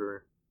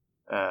culture,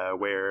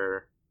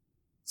 where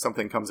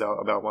something comes out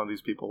about one of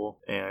these people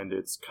and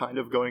it's kind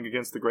of going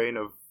against the grain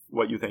of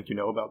what you think you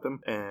know about them,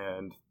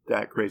 and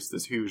that creates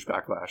this huge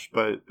backlash.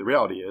 But the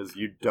reality is,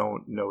 you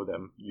don't know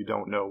them. You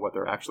don't know what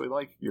they're actually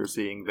like. You're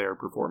seeing their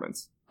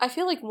performance. I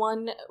feel like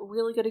one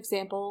really good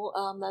example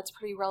that's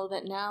pretty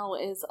relevant now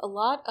is a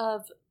lot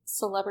of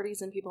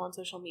celebrities and people on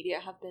social media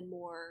have been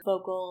more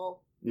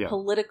vocal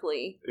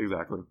politically.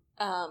 Exactly.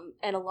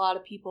 And a lot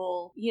of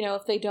people, you know,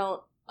 if they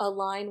don't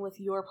align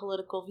with your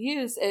political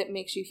views, it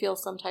makes you feel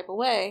some type of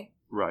way.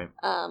 Right.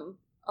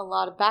 A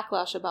lot of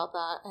backlash about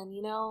that. And,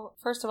 you know,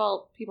 first of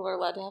all, people are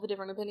allowed to have a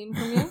different opinion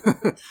from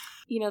you.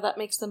 You know, that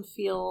makes them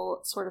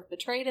feel sort of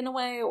betrayed in a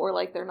way, or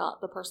like they're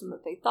not the person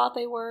that they thought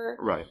they were.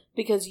 Right.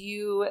 Because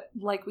you,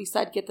 like we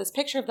said, get this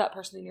picture of that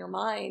person in your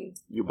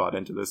mind. You bought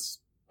into this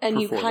and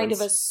you kind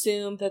of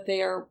assume that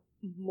they are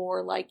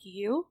more like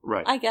you.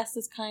 Right. I guess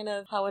is kind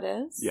of how it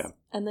is. Yeah.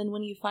 And then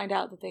when you find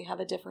out that they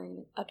have a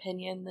different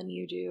opinion than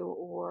you do,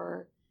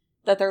 or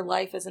that their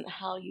life isn't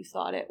how you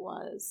thought it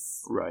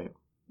was. Right.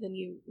 Then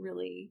you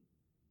really,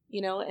 you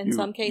know, in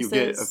some cases,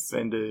 you get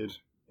offended.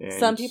 And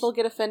some people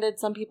get offended.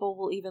 Some people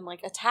will even,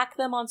 like, attack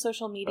them on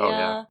social media. Oh,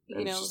 yeah.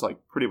 You know, it's just,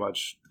 like, pretty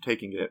much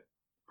taking it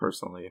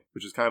personally,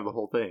 which is kind of the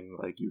whole thing.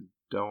 Like, you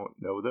don't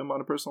know them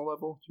on a personal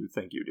level, you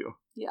think you do.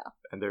 Yeah.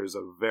 And there's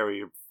a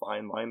very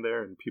fine line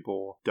there, and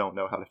people don't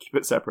know how to keep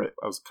it separate.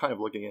 I was kind of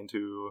looking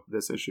into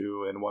this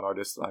issue, and one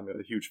artist I'm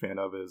a huge fan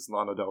of is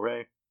Lana Del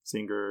Rey,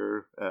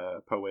 singer,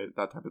 poet,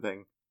 that type of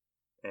thing.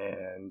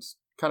 And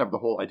kind of the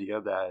whole idea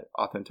that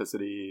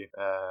authenticity,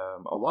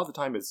 a lot of the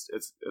time it's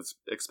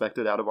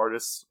expected out of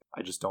artists.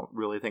 I just don't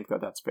really think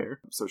that that's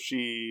fair. So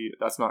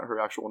that's not her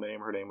actual name.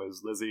 Her name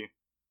is Lizzie.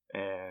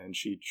 And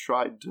she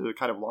tried to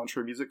kind of launch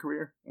her music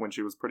career when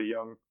she was pretty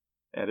young.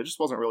 And it just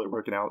wasn't really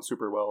working out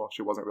super well.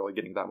 She wasn't really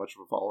getting that much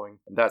of a following.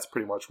 And that's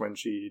pretty much when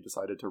she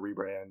decided to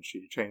rebrand.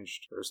 She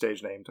changed her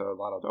stage name to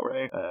Lana Del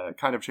Rey,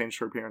 kind of changed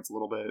her appearance a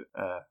little bit,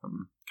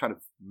 kind of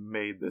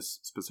made this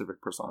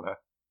specific persona.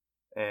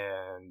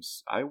 And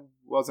I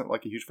wasn't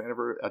like a huge fan of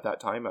her at that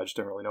time. I just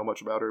didn't really know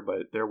much about her,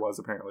 but there was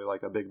apparently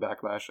like a big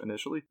backlash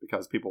initially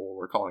because people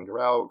were calling her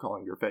out,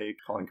 calling her fake,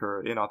 calling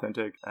her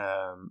inauthentic.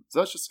 So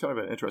that's just kind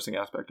of an interesting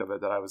aspect of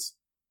it that I was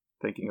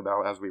thinking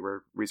about as we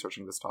were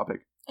researching this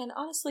topic. And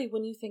honestly,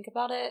 when you think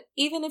about it,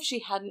 even if she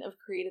hadn't have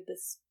created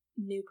this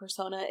new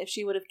persona, if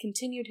she would have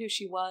continued who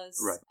she was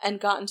and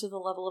gotten to the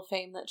level of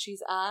fame that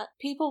she's at,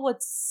 people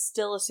would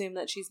still assume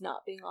that she's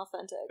not being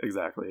authentic.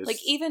 Exactly. Like,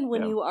 even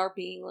when you are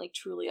being like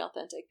truly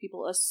authentic,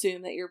 people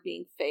assume that you're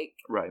being fake.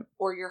 Right.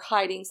 Or you're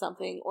hiding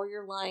something, or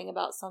you're lying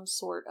about some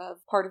sort of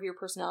part of your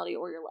personality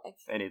or your life.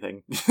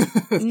 Anything.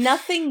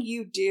 Nothing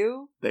you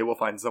do, they will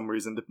find some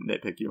reason to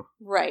nitpick you.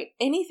 Right.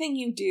 Anything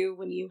you do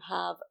when you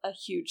have a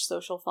huge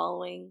social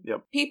following,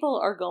 people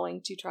are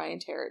going to try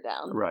and tear it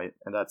down. Right.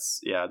 And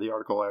that's, the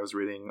article I was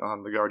reading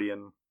on The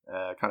Guardian,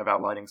 kind of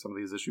outlining some of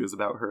these issues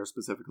about her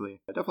specifically.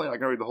 I definitely not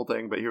going to read the whole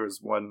thing, but here's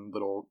one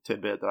little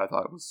tidbit that I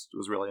thought was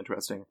really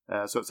interesting.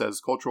 So it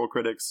says, cultural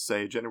critics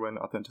say genuine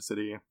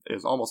authenticity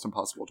is almost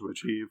impossible to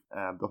achieve.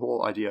 The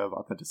whole idea of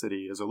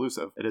authenticity is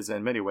elusive. It is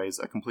in many ways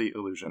a complete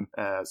illusion.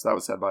 So that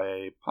was said by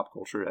a pop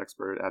culture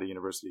expert at a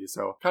university.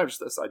 So kind of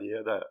just this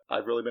idea that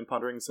I've really been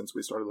pondering since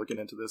we started looking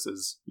into this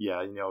is,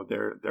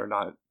 they're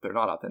not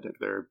authentic.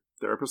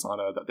 They're a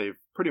persona that they've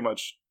pretty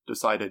much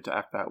decided to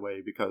act that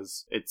way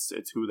because it's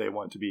who they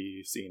want to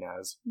be seen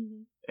as.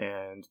 Mm-hmm.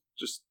 And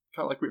just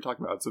kind of like we were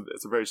talking about,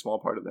 it's a very small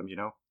part of them,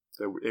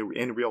 So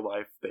in real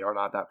life, they are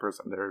not that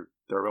person. They're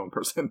their own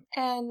person.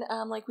 And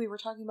like we were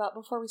talking about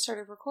before we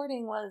started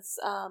recording was,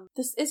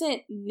 this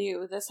isn't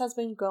new. This has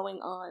been going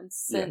on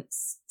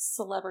since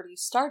celebrity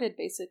started,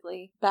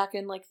 basically. Back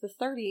in like the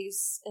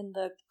 30s, in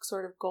the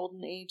sort of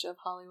golden age of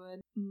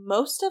Hollywood.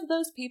 Most of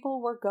those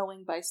people were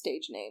going by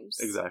stage names.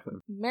 Exactly.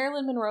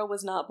 Marilyn Monroe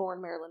was not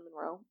born Marilyn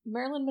Monroe.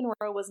 Marilyn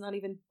Monroe was not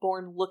even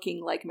born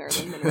looking like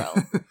Marilyn Monroe.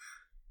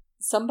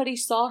 Somebody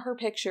saw her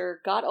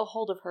picture, got a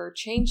hold of her,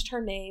 changed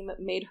her name,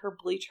 made her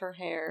bleach her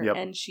hair,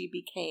 and she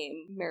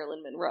became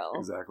Marilyn Monroe.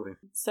 Exactly.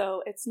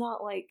 So it's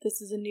not like this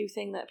is a new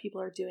thing that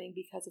people are doing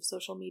because of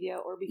social media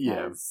or because...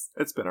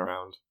 Yeah, it's been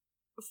around.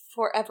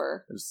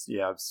 Forever. There's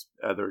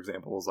other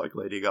examples like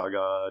Lady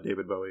Gaga,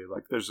 David Bowie.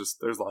 Like there's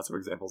lots of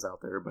examples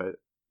out there, but...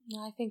 No,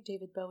 I think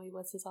David Bowie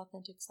was his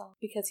authentic self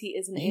because he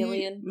is an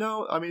alien.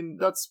 No, I mean,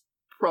 that's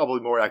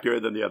probably more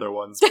accurate than the other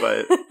ones,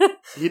 but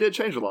he did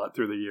change a lot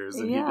through the years,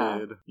 and he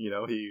did,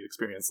 he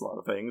experienced a lot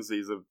of things.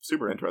 He's a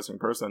super interesting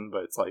person,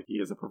 but it's like he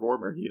is a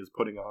performer. He is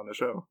putting on a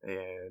show.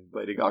 And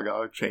Lady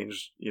Gaga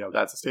changed,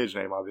 that's a stage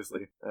name,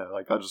 obviously.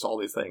 Just all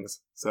these things.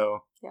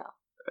 So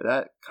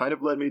that kind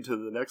of led me to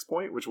the next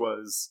point, which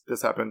was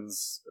this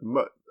happens...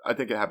 I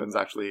think it happens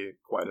actually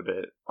quite a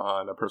bit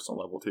on a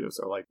personal level too.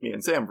 So like me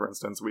and Sam, for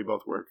instance, we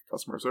both work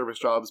customer service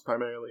jobs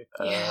primarily.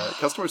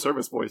 Customer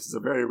service voice is a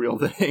very real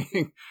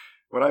thing.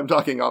 When I'm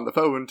talking on the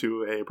phone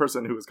to a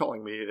person who is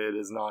calling me, it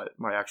is not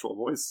my actual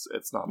voice.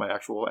 It's not my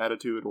actual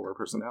attitude or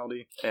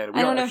personality. And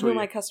I don't know who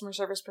my customer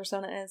service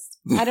persona is.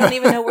 I don't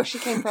even know where she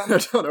came from. I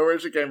don't know where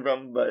she came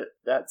from, but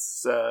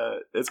that's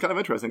it's kind of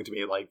interesting to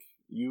me. Like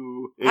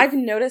I've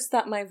noticed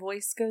that my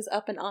voice goes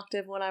up an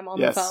octave when I'm on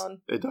the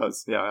phone. It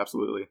does. Yeah,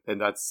 absolutely. And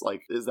that's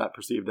like, is that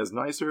perceived as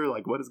nicer?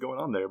 Like, what is going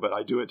on there? But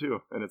I do it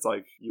too. And it's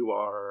like, you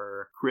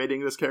are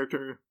creating this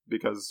character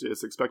because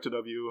it's expected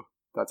of you.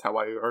 That's how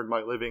I earn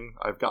my living.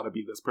 I've got to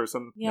be this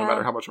person, no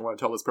matter how much I want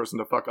to tell this person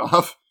to fuck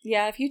off.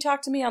 Yeah, if you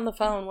talk to me on the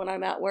phone when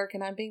I'm at work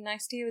and I'm being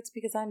nice to you, it's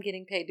because I'm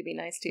getting paid to be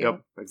nice to you.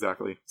 Yep,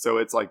 exactly. So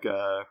it's like,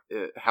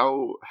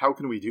 how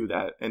can we do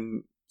that?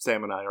 And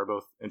Sam and I are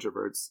both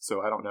introverts,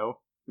 so I don't know.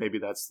 Maybe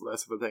that's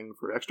less of a thing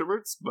for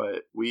extroverts,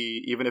 but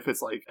even if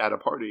it's like at a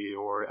party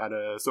or at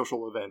a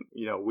social event,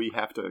 we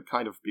have to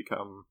kind of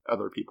become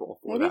other people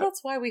for Maybe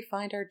that's why we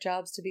find our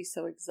jobs to be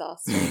so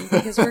exhausting,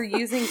 because we're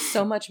using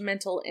so much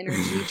mental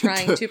energy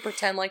trying to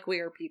pretend like we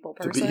are a people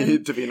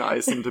person. To be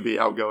nice and to be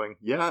outgoing.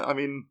 Yeah, I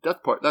mean,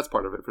 that's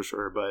part of it for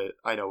sure, but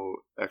I know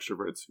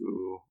extroverts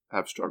who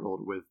have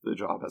struggled with the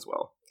job as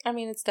well. I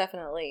mean, it's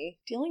definitely,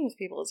 dealing with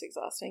people is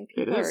exhausting.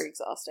 People are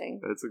exhausting.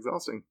 It's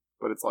exhausting,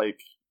 but it's like,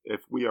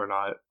 if we are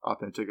not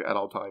authentic at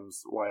all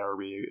times, why are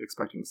we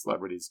expecting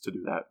celebrities to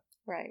do that?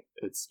 Right.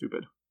 It's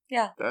stupid.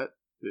 Yeah. That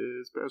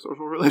is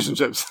parasocial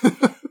relationships.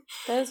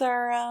 Those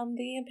are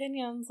the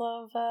opinions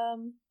of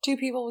two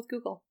people with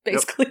Google,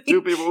 basically. Yep.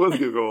 Two people with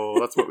Google.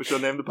 That's what we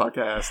should name the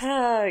podcast.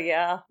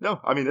 Yeah. No,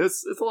 I mean,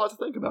 it's a lot to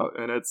think about,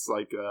 and it's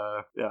like,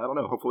 I don't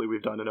know, hopefully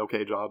we've done an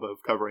okay job of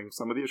covering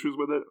some of the issues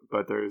with it,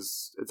 but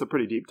it's a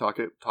pretty deep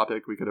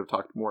topic. We could have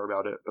talked more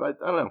about it, but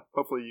I don't know,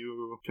 hopefully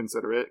you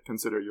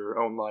consider your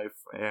own life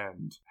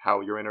and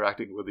how you're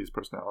interacting with these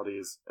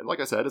personalities, and like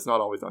I said, it's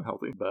not always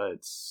unhealthy, but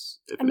it's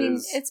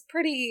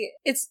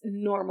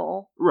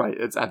normal. Right,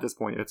 it's at this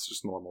point, it's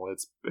just normal.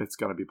 It's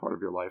going to be part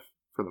of your life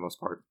for the most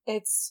part.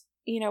 It's,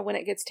 when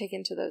it gets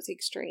taken to those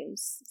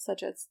extremes,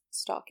 such as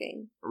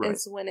stalking, right,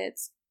 is when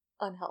it's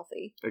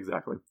unhealthy.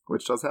 Exactly,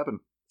 which does happen.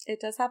 It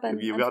does happen,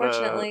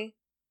 unfortunately.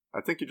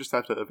 I think you just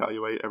have to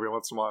evaluate every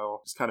once in a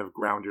while, just kind of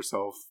ground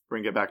yourself,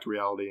 bring it back to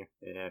reality,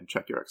 and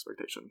check your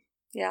expectation.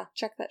 Yeah,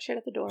 check that shit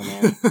at the door,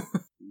 man.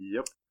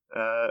 Yep.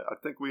 I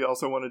think we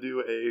also want to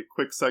do a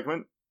quick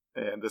segment,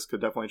 and this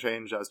could definitely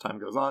change as time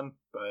goes on,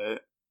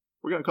 but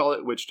we're going to call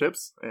it Witch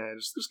Tips,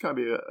 and just kind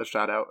of be a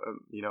shout out of,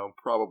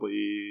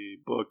 probably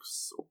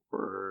books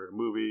or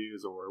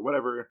movies or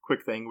whatever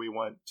quick thing we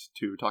want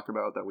to talk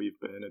about that we've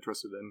been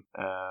interested in.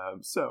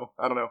 So,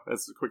 I don't know.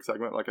 It's a quick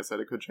segment. Like I said,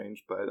 it could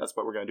change, but that's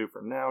what we're going to do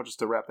for now, just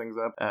to wrap things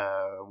up.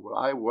 What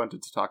I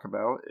wanted to talk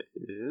about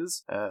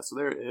is, so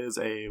there is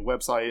a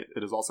website.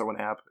 It is also an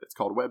app. It's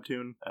called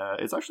Webtoon.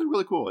 It's actually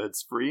really cool.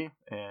 It's free,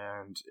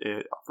 and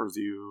it offers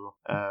you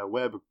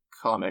web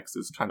comics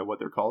is kind of what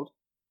they're called.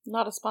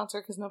 Not a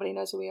sponsor, because nobody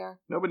knows who we are.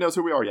 Nobody knows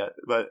who we are yet,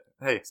 but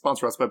hey,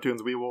 sponsor us,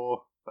 Webtoons. We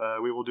will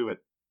do it.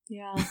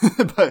 Yeah.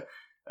 But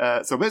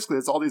so basically,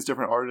 it's all these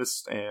different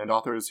artists and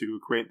authors who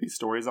create these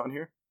stories on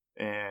here,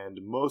 and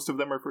most of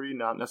them are free,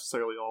 not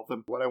necessarily all of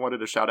them. What I wanted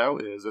to shout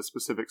out is a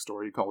specific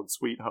story called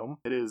Sweet Home.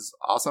 It is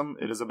awesome.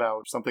 It is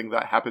about something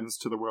that happens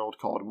to the world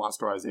called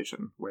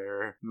monsterization,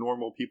 where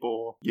normal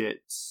people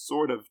get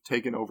sort of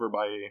taken over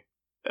by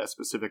a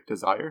specific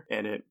desire,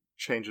 and it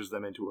changes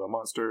them into a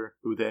monster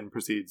who then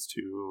proceeds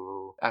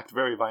to act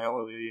very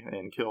violently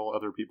and kill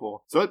other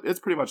people. So it's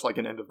pretty much like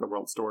an end of the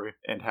world story,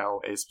 and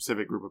how a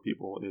specific group of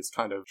people is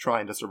kind of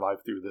trying to survive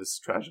through this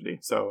tragedy.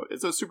 So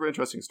it's a super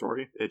interesting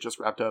story. It just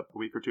wrapped up a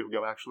week or two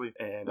ago, actually,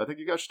 and I think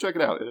you guys should check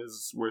it out. It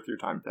is worth your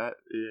time. That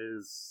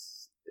is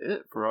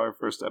it for our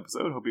first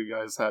episode. Hope you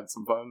guys had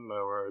some fun,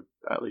 or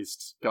at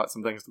least got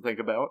some things to think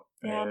about.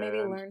 Yeah, maybe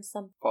learn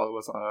some. Follow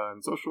us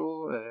on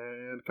social,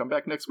 and come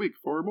back next week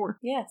for more.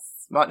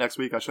 Yes. Not next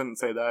week, I shouldn't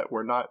say that.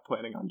 We're not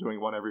planning on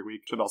doing one every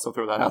week. Should also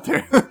throw that out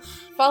there.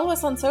 Follow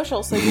us on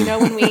social so you know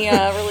when we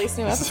release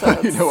new episodes.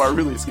 So you know our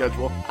release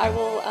schedule. I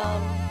will,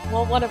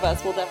 one of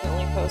us will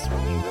definitely post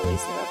when we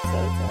release new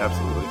episodes.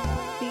 Absolutely.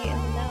 Be in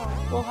the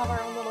know. We'll have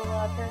our own little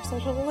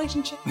parasocial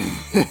relationship.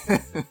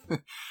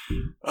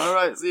 All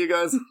right, see you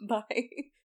guys. Bye.